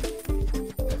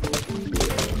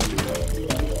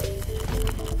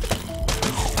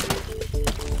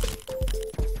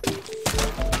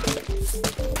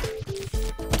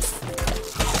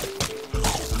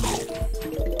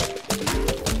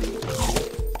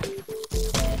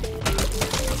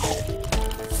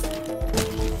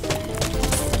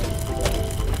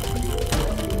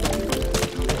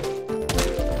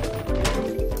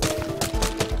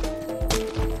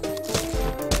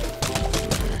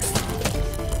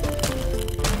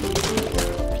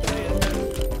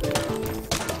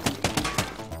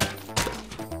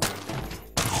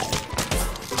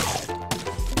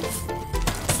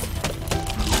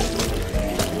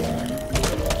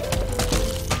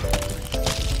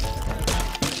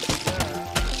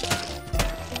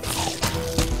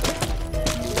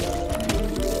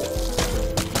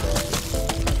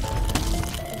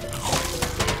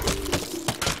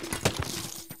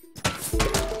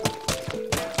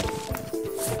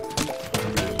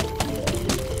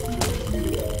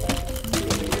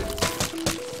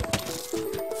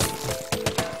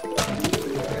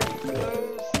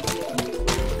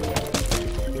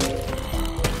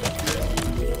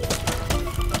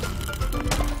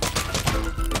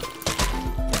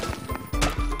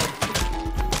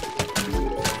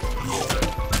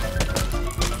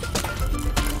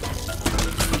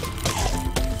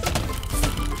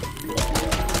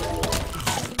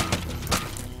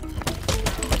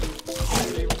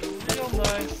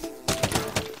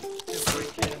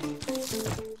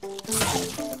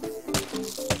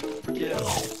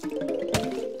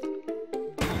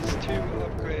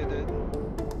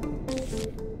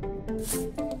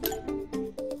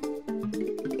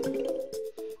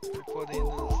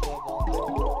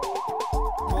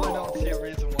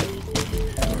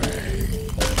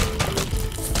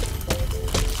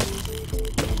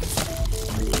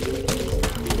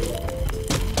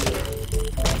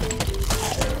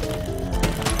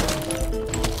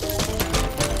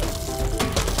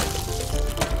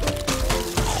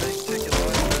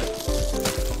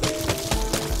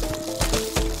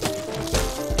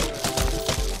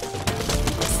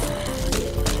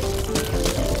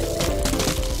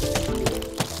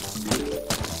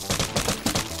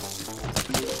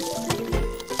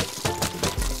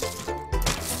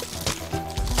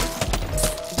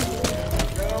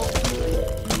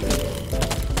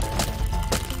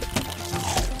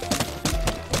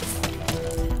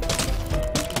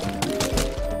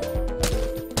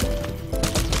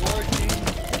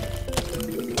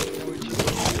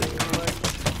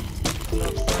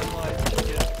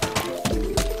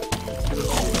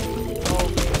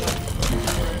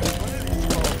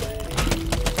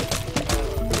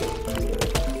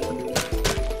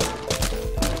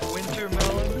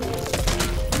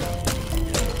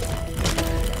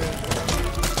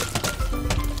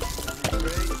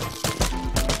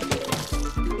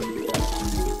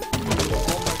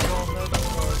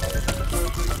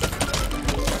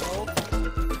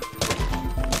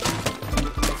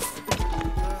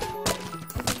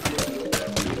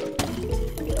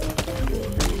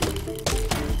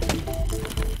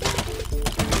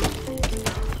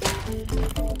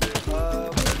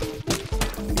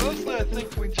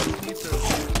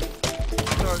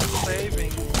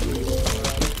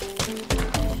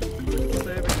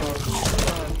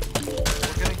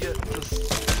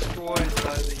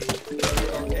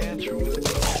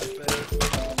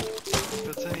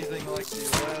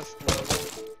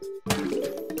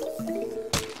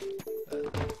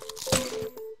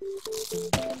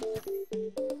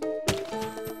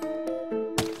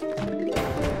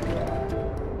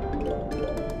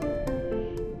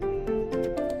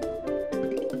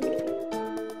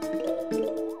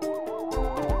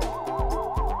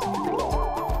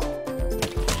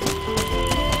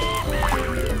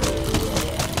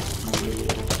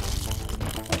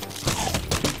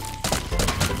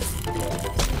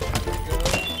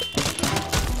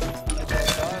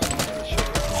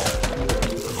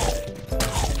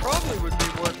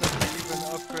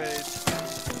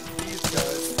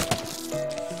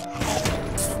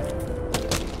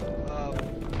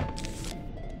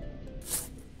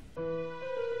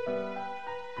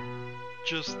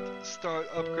 Just start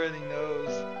upgrading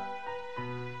those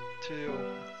to,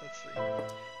 let's see,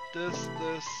 this,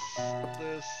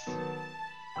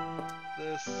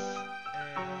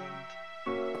 and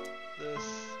this.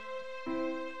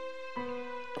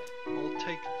 We'll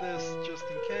take this just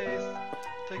in case.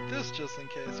 Take this just in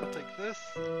case. We'll take this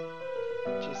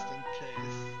just in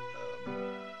case.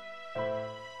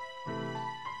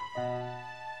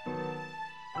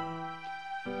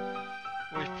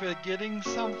 We forgetting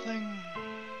something?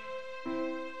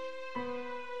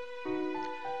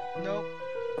 Nope.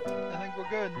 I think we're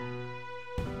good.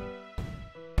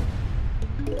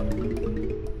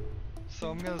 So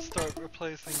I'm gonna start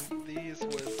replacing these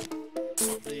with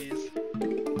these.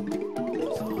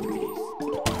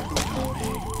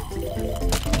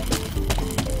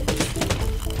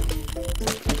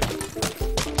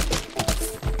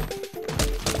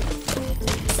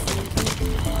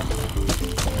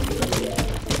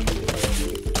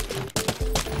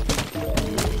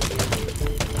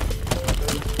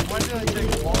 Why did I take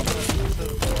walnuts instead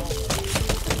of walnuts?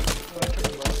 Oh, I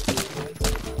took lettuce.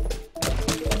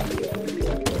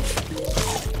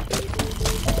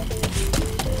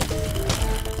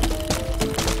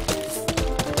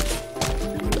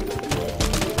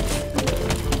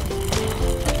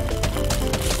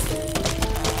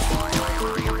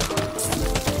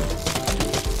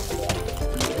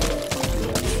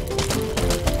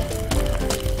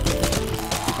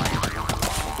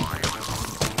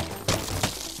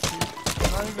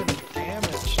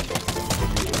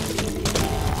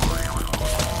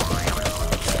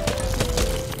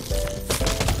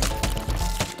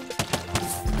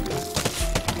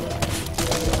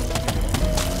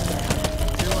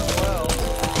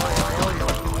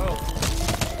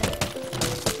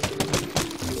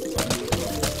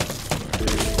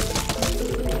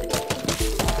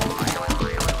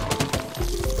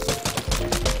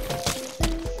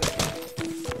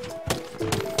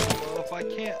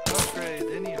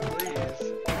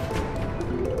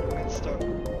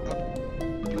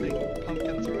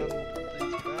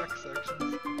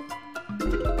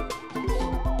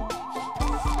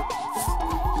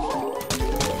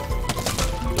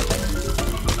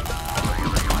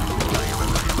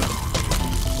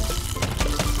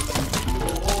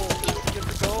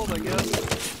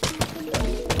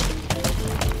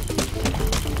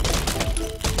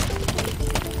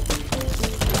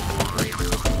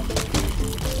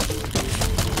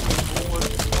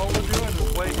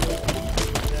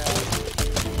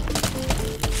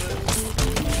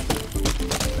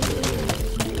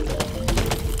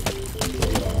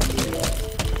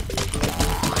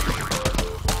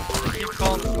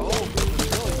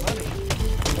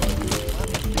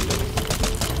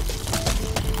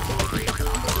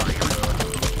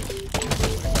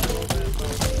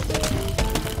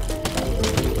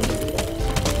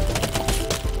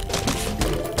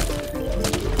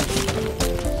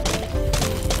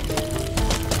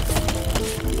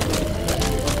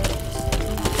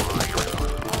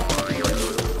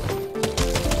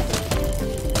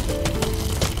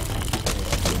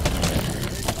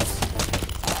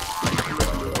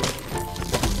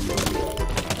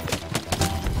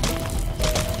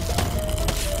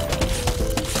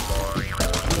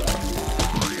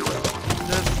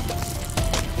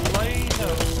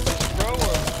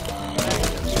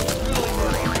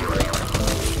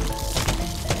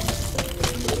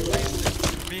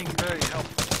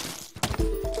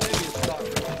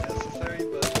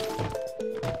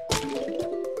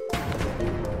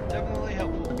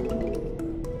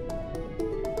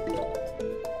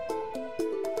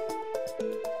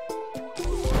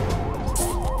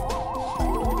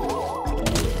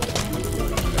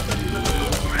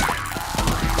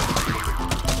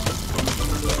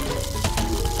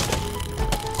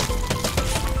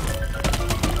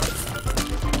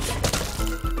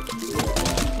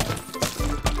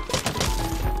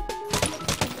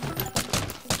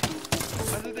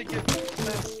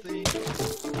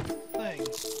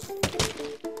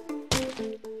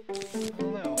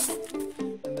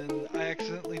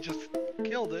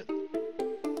 nailed it.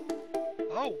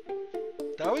 Oh,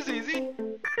 that was easy.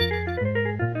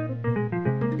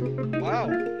 Wow.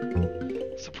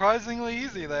 Surprisingly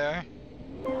easy there.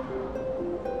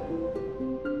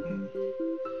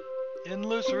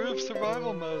 Endless roof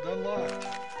survival mode unlocked.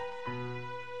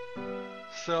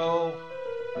 So,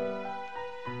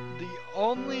 the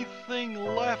only thing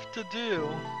left to do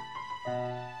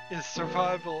is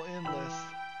survival endless.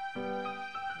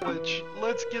 Which,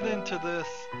 let's get into this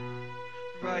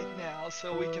right now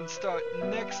so we can start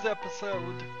next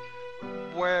episode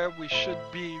where we should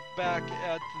be back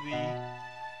at the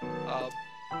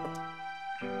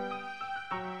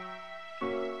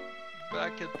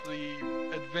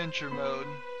adventure mode.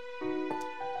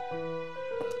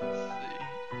 Let's see.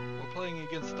 We're playing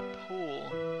against the pool,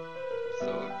 so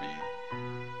it'd be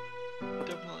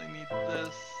definitely need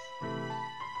this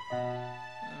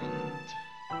and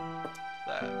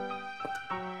that.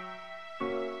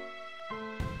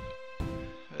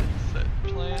 Let's set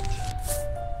plant.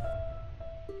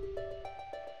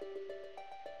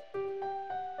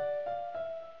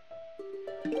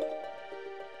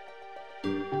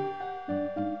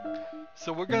 So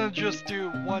we're gonna just do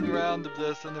one round of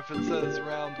this, and if it says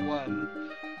round 1,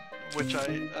 which I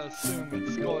assume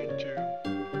it's going to,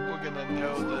 we're gonna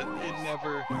know that it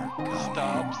never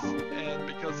stops, and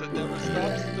because it never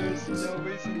stops, there's no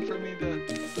reason for me to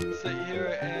sit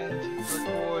here and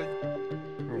record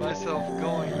myself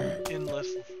going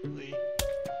endlessly,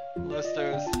 unless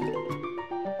there's,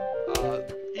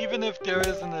 even if there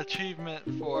is an achievement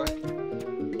for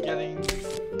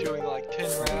doing like 10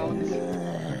 rounds,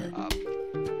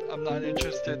 I'm not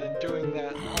interested in doing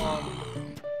that on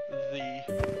the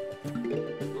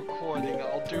recording.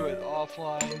 I'll do it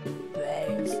offline.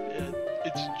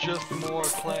 It's just more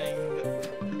playing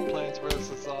Plants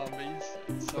vs. Zombies,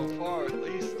 so far at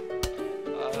least.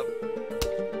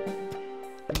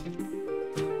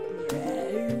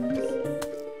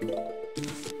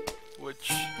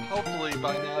 Which hopefully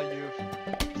by now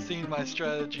you've seen my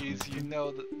strategies. You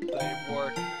know that they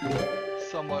work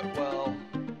somewhat well.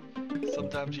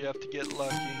 Sometimes you have to get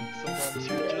lucky, sometimes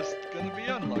you're just gonna be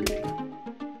unlucky.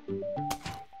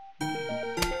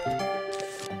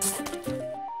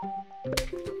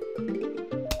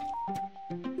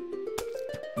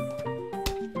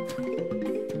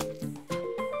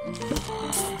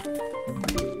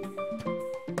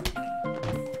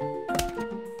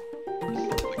 Is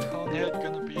the conehead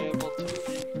gonna be able to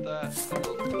beat that? I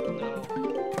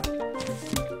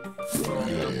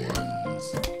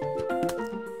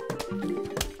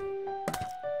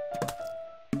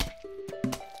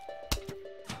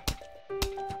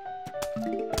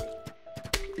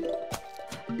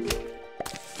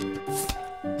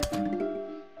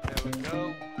don't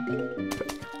know.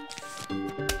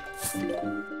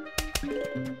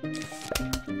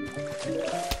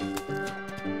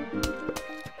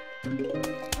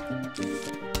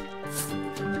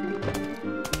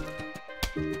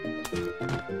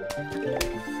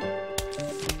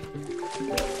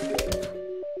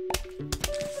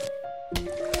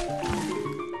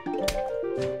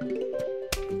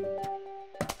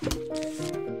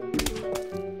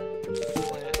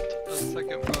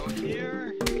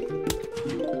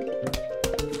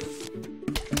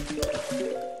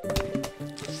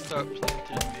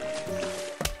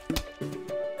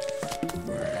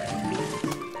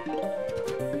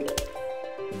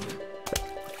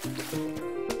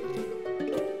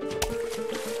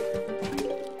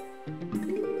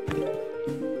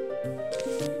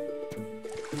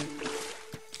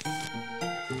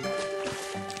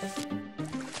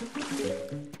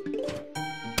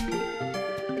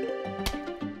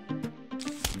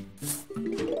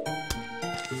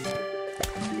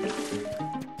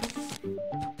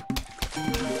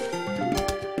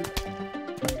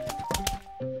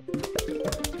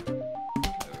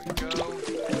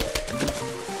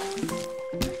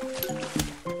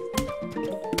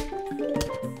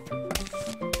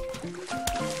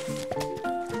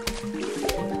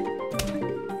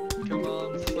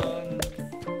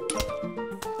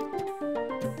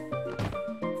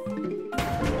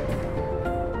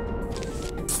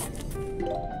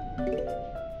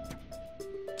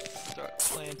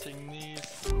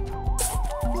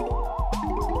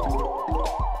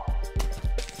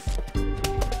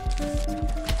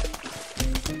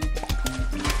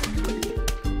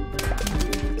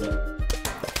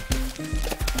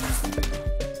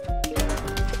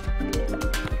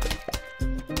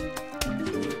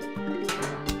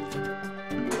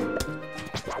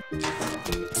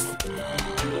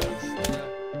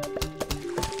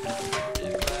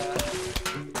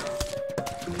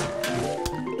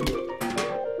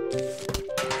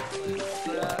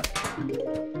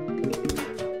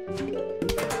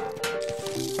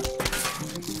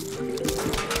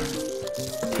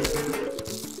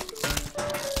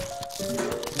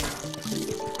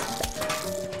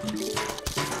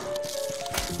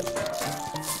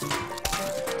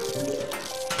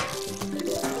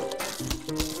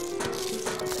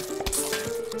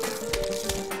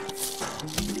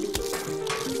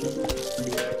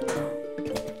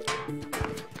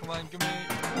 on, give me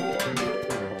more.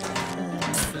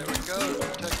 There we go.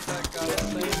 Protect that guy the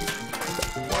same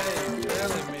way.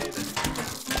 Barely made it.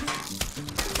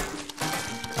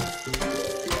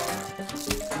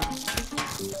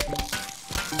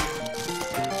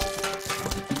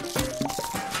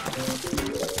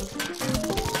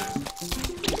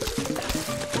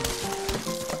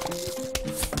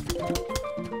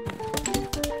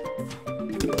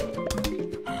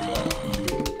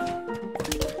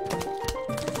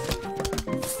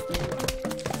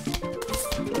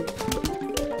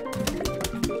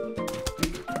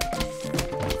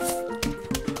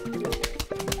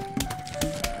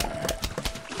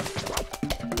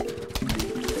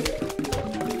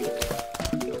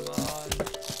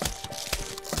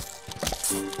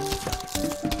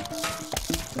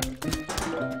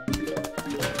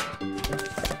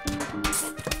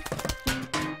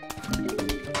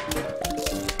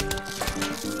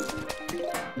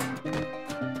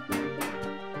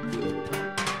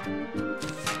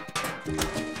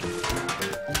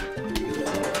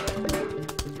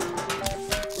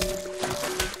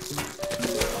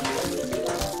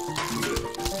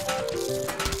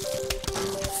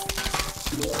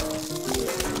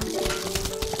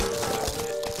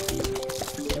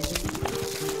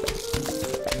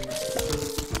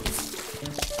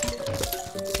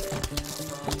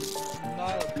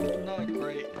 Not a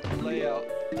great layout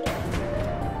we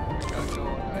got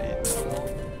going right now.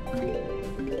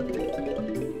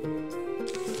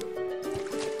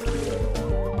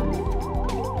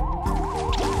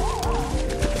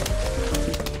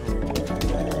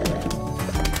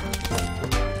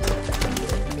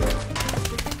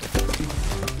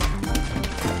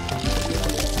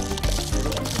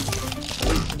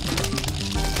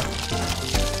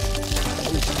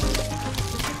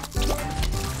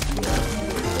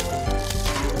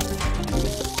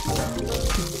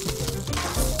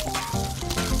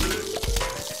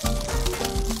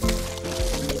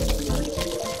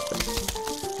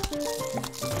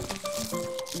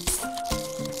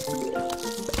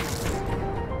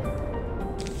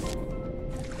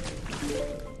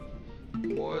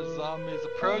 More zombies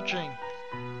approaching.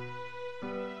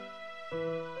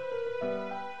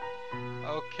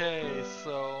 Okay,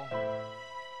 so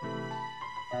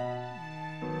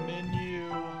menu,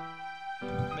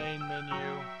 main menu,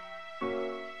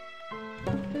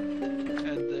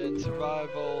 and then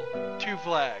survival, 2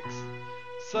 flags.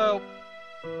 So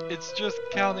it's just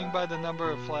counting by the number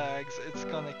of flags. It's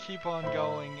gonna keep on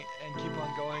going and keep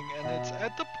on going, and it's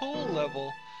at the pool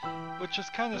level, which is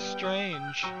kind of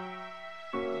strange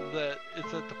that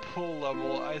it's at the pool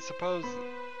level. I suppose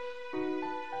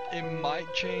it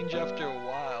might change after a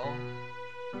while,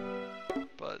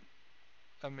 but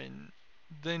I mean,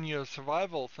 then your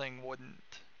survival thing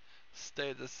wouldn't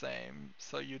stay the same,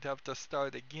 so you'd have to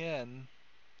start again.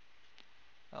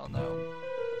 I don't know.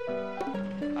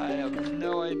 I have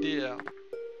no idea.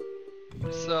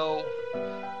 So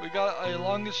we got a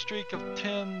longest streak of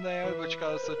 10 there, which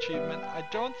got us achievement. I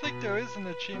don't think there is an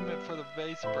achievement for the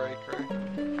vase breaker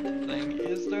thing.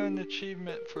 Is there an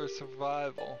achievement for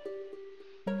survival?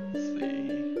 Let's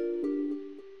see.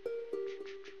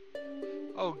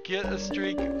 Oh, get a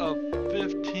streak of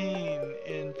 15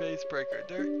 in vase breaker.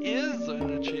 There is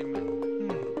an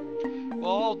achievement.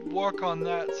 Well, I'll work on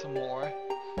that some more.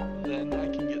 Then I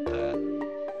can get that.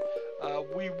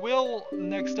 We will,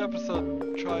 next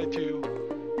episode, try to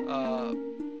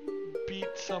beat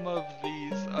some of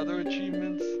these other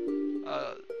achievements.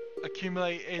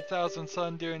 Accumulate 8,000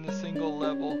 sun during a single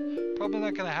level. Probably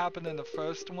not going to happen in the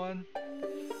first one.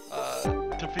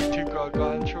 Defeat 2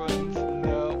 gargantuans.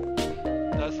 No,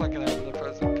 that's not going to happen in the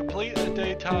first one. Complete a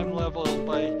daytime level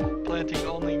by planting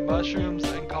only mushrooms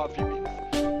and coffee beans.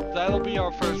 That'll be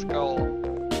our first goal.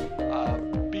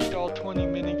 Beat all 20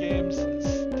 minigames.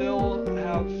 Still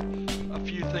have a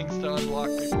few things to unlock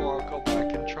before I'll go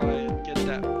back and try and get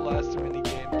that last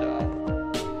minigame done.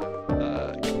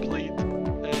 Complete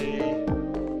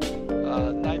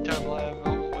a nighttime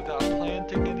level without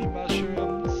planting any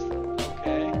mushrooms.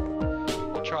 Okay,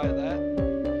 we'll try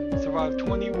that. Survive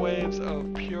 20 waves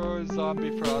of pure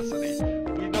zombie ferocity.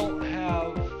 We don't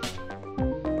have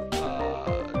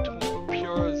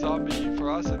pure zombie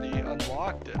ferocity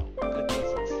unlocked it. It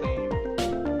doesn't seem.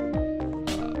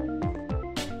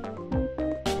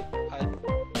 I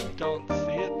don't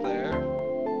see it there,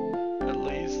 at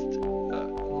least,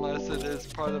 unless it is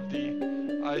part of the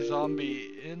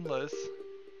iZombie endless.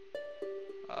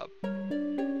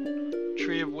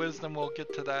 Tree of Wisdom, we'll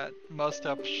get to that.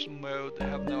 Mustache mode, I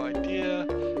have no idea.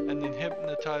 And then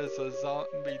hypnotize a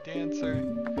zombie dancer.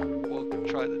 We'll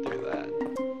try to do that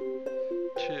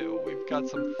too. We've got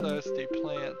some thirsty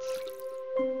plants.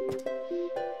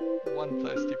 One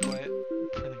thirsty plant,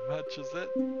 pretty much, is it?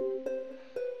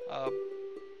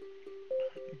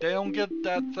 They don't get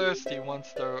that thirsty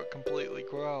once they're completely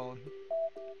grown.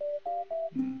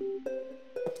 And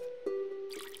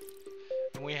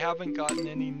we haven't gotten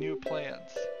any new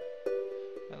plants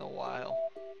in a while.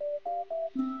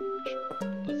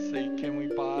 Let's see, can we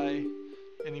buy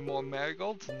any more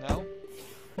marigolds? No.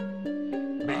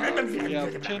 We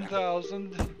have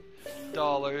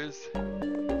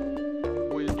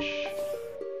 $10,000, which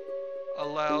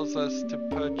allows us to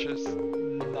purchase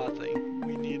nothing.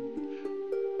 We need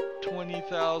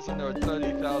 20,000 or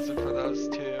 30,000 for those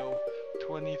two.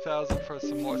 20,000 for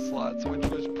some more slots, which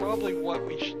was probably what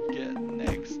we should get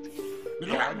next.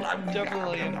 Yeah, I'm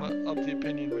definitely of the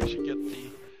opinion we should get the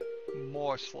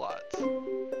more slots.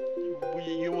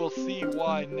 You will see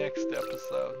why next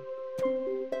episode.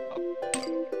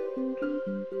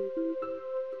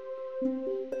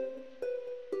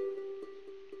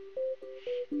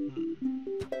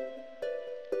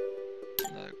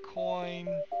 Another coin.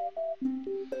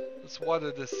 Let's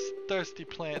water this thirsty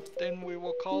plant, then we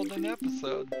will call it an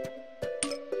episode.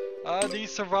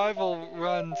 These survival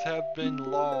runs have been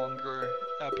longer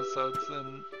episodes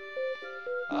and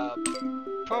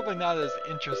probably not as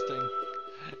interesting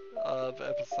of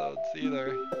episodes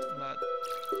either. Not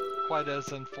quite as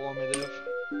informative.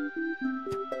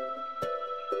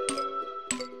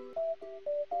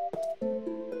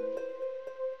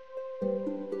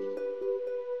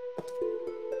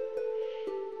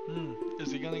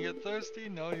 Is he gonna get thirsty?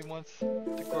 No, he wants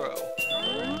to grow.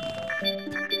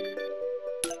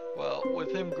 Well,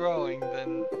 with him growing,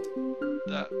 then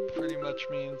that pretty much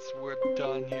means we're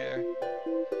done here.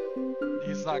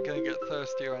 He's not gonna get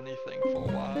thirsty or anything for a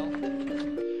while.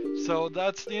 So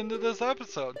that's the end of this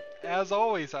episode. As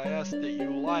always, I ask that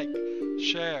you like,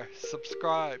 share,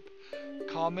 subscribe,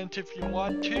 comment if you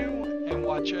want to, and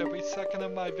watch every second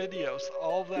of my videos.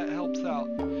 All of that helps out.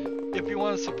 If you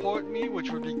want to support me,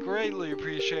 which would be greatly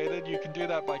appreciated, you can do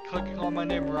that by clicking on my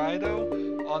name,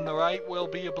 Rydo. On the right will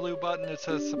be a blue button that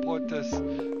says support this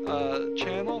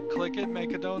channel. Click it,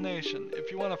 make a donation.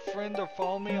 If you want to friend or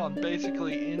follow me on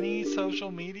basically any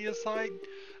social media site,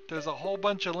 there's a whole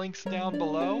bunch of links down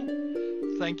below.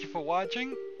 Thank you for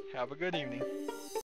watching. Have a good evening.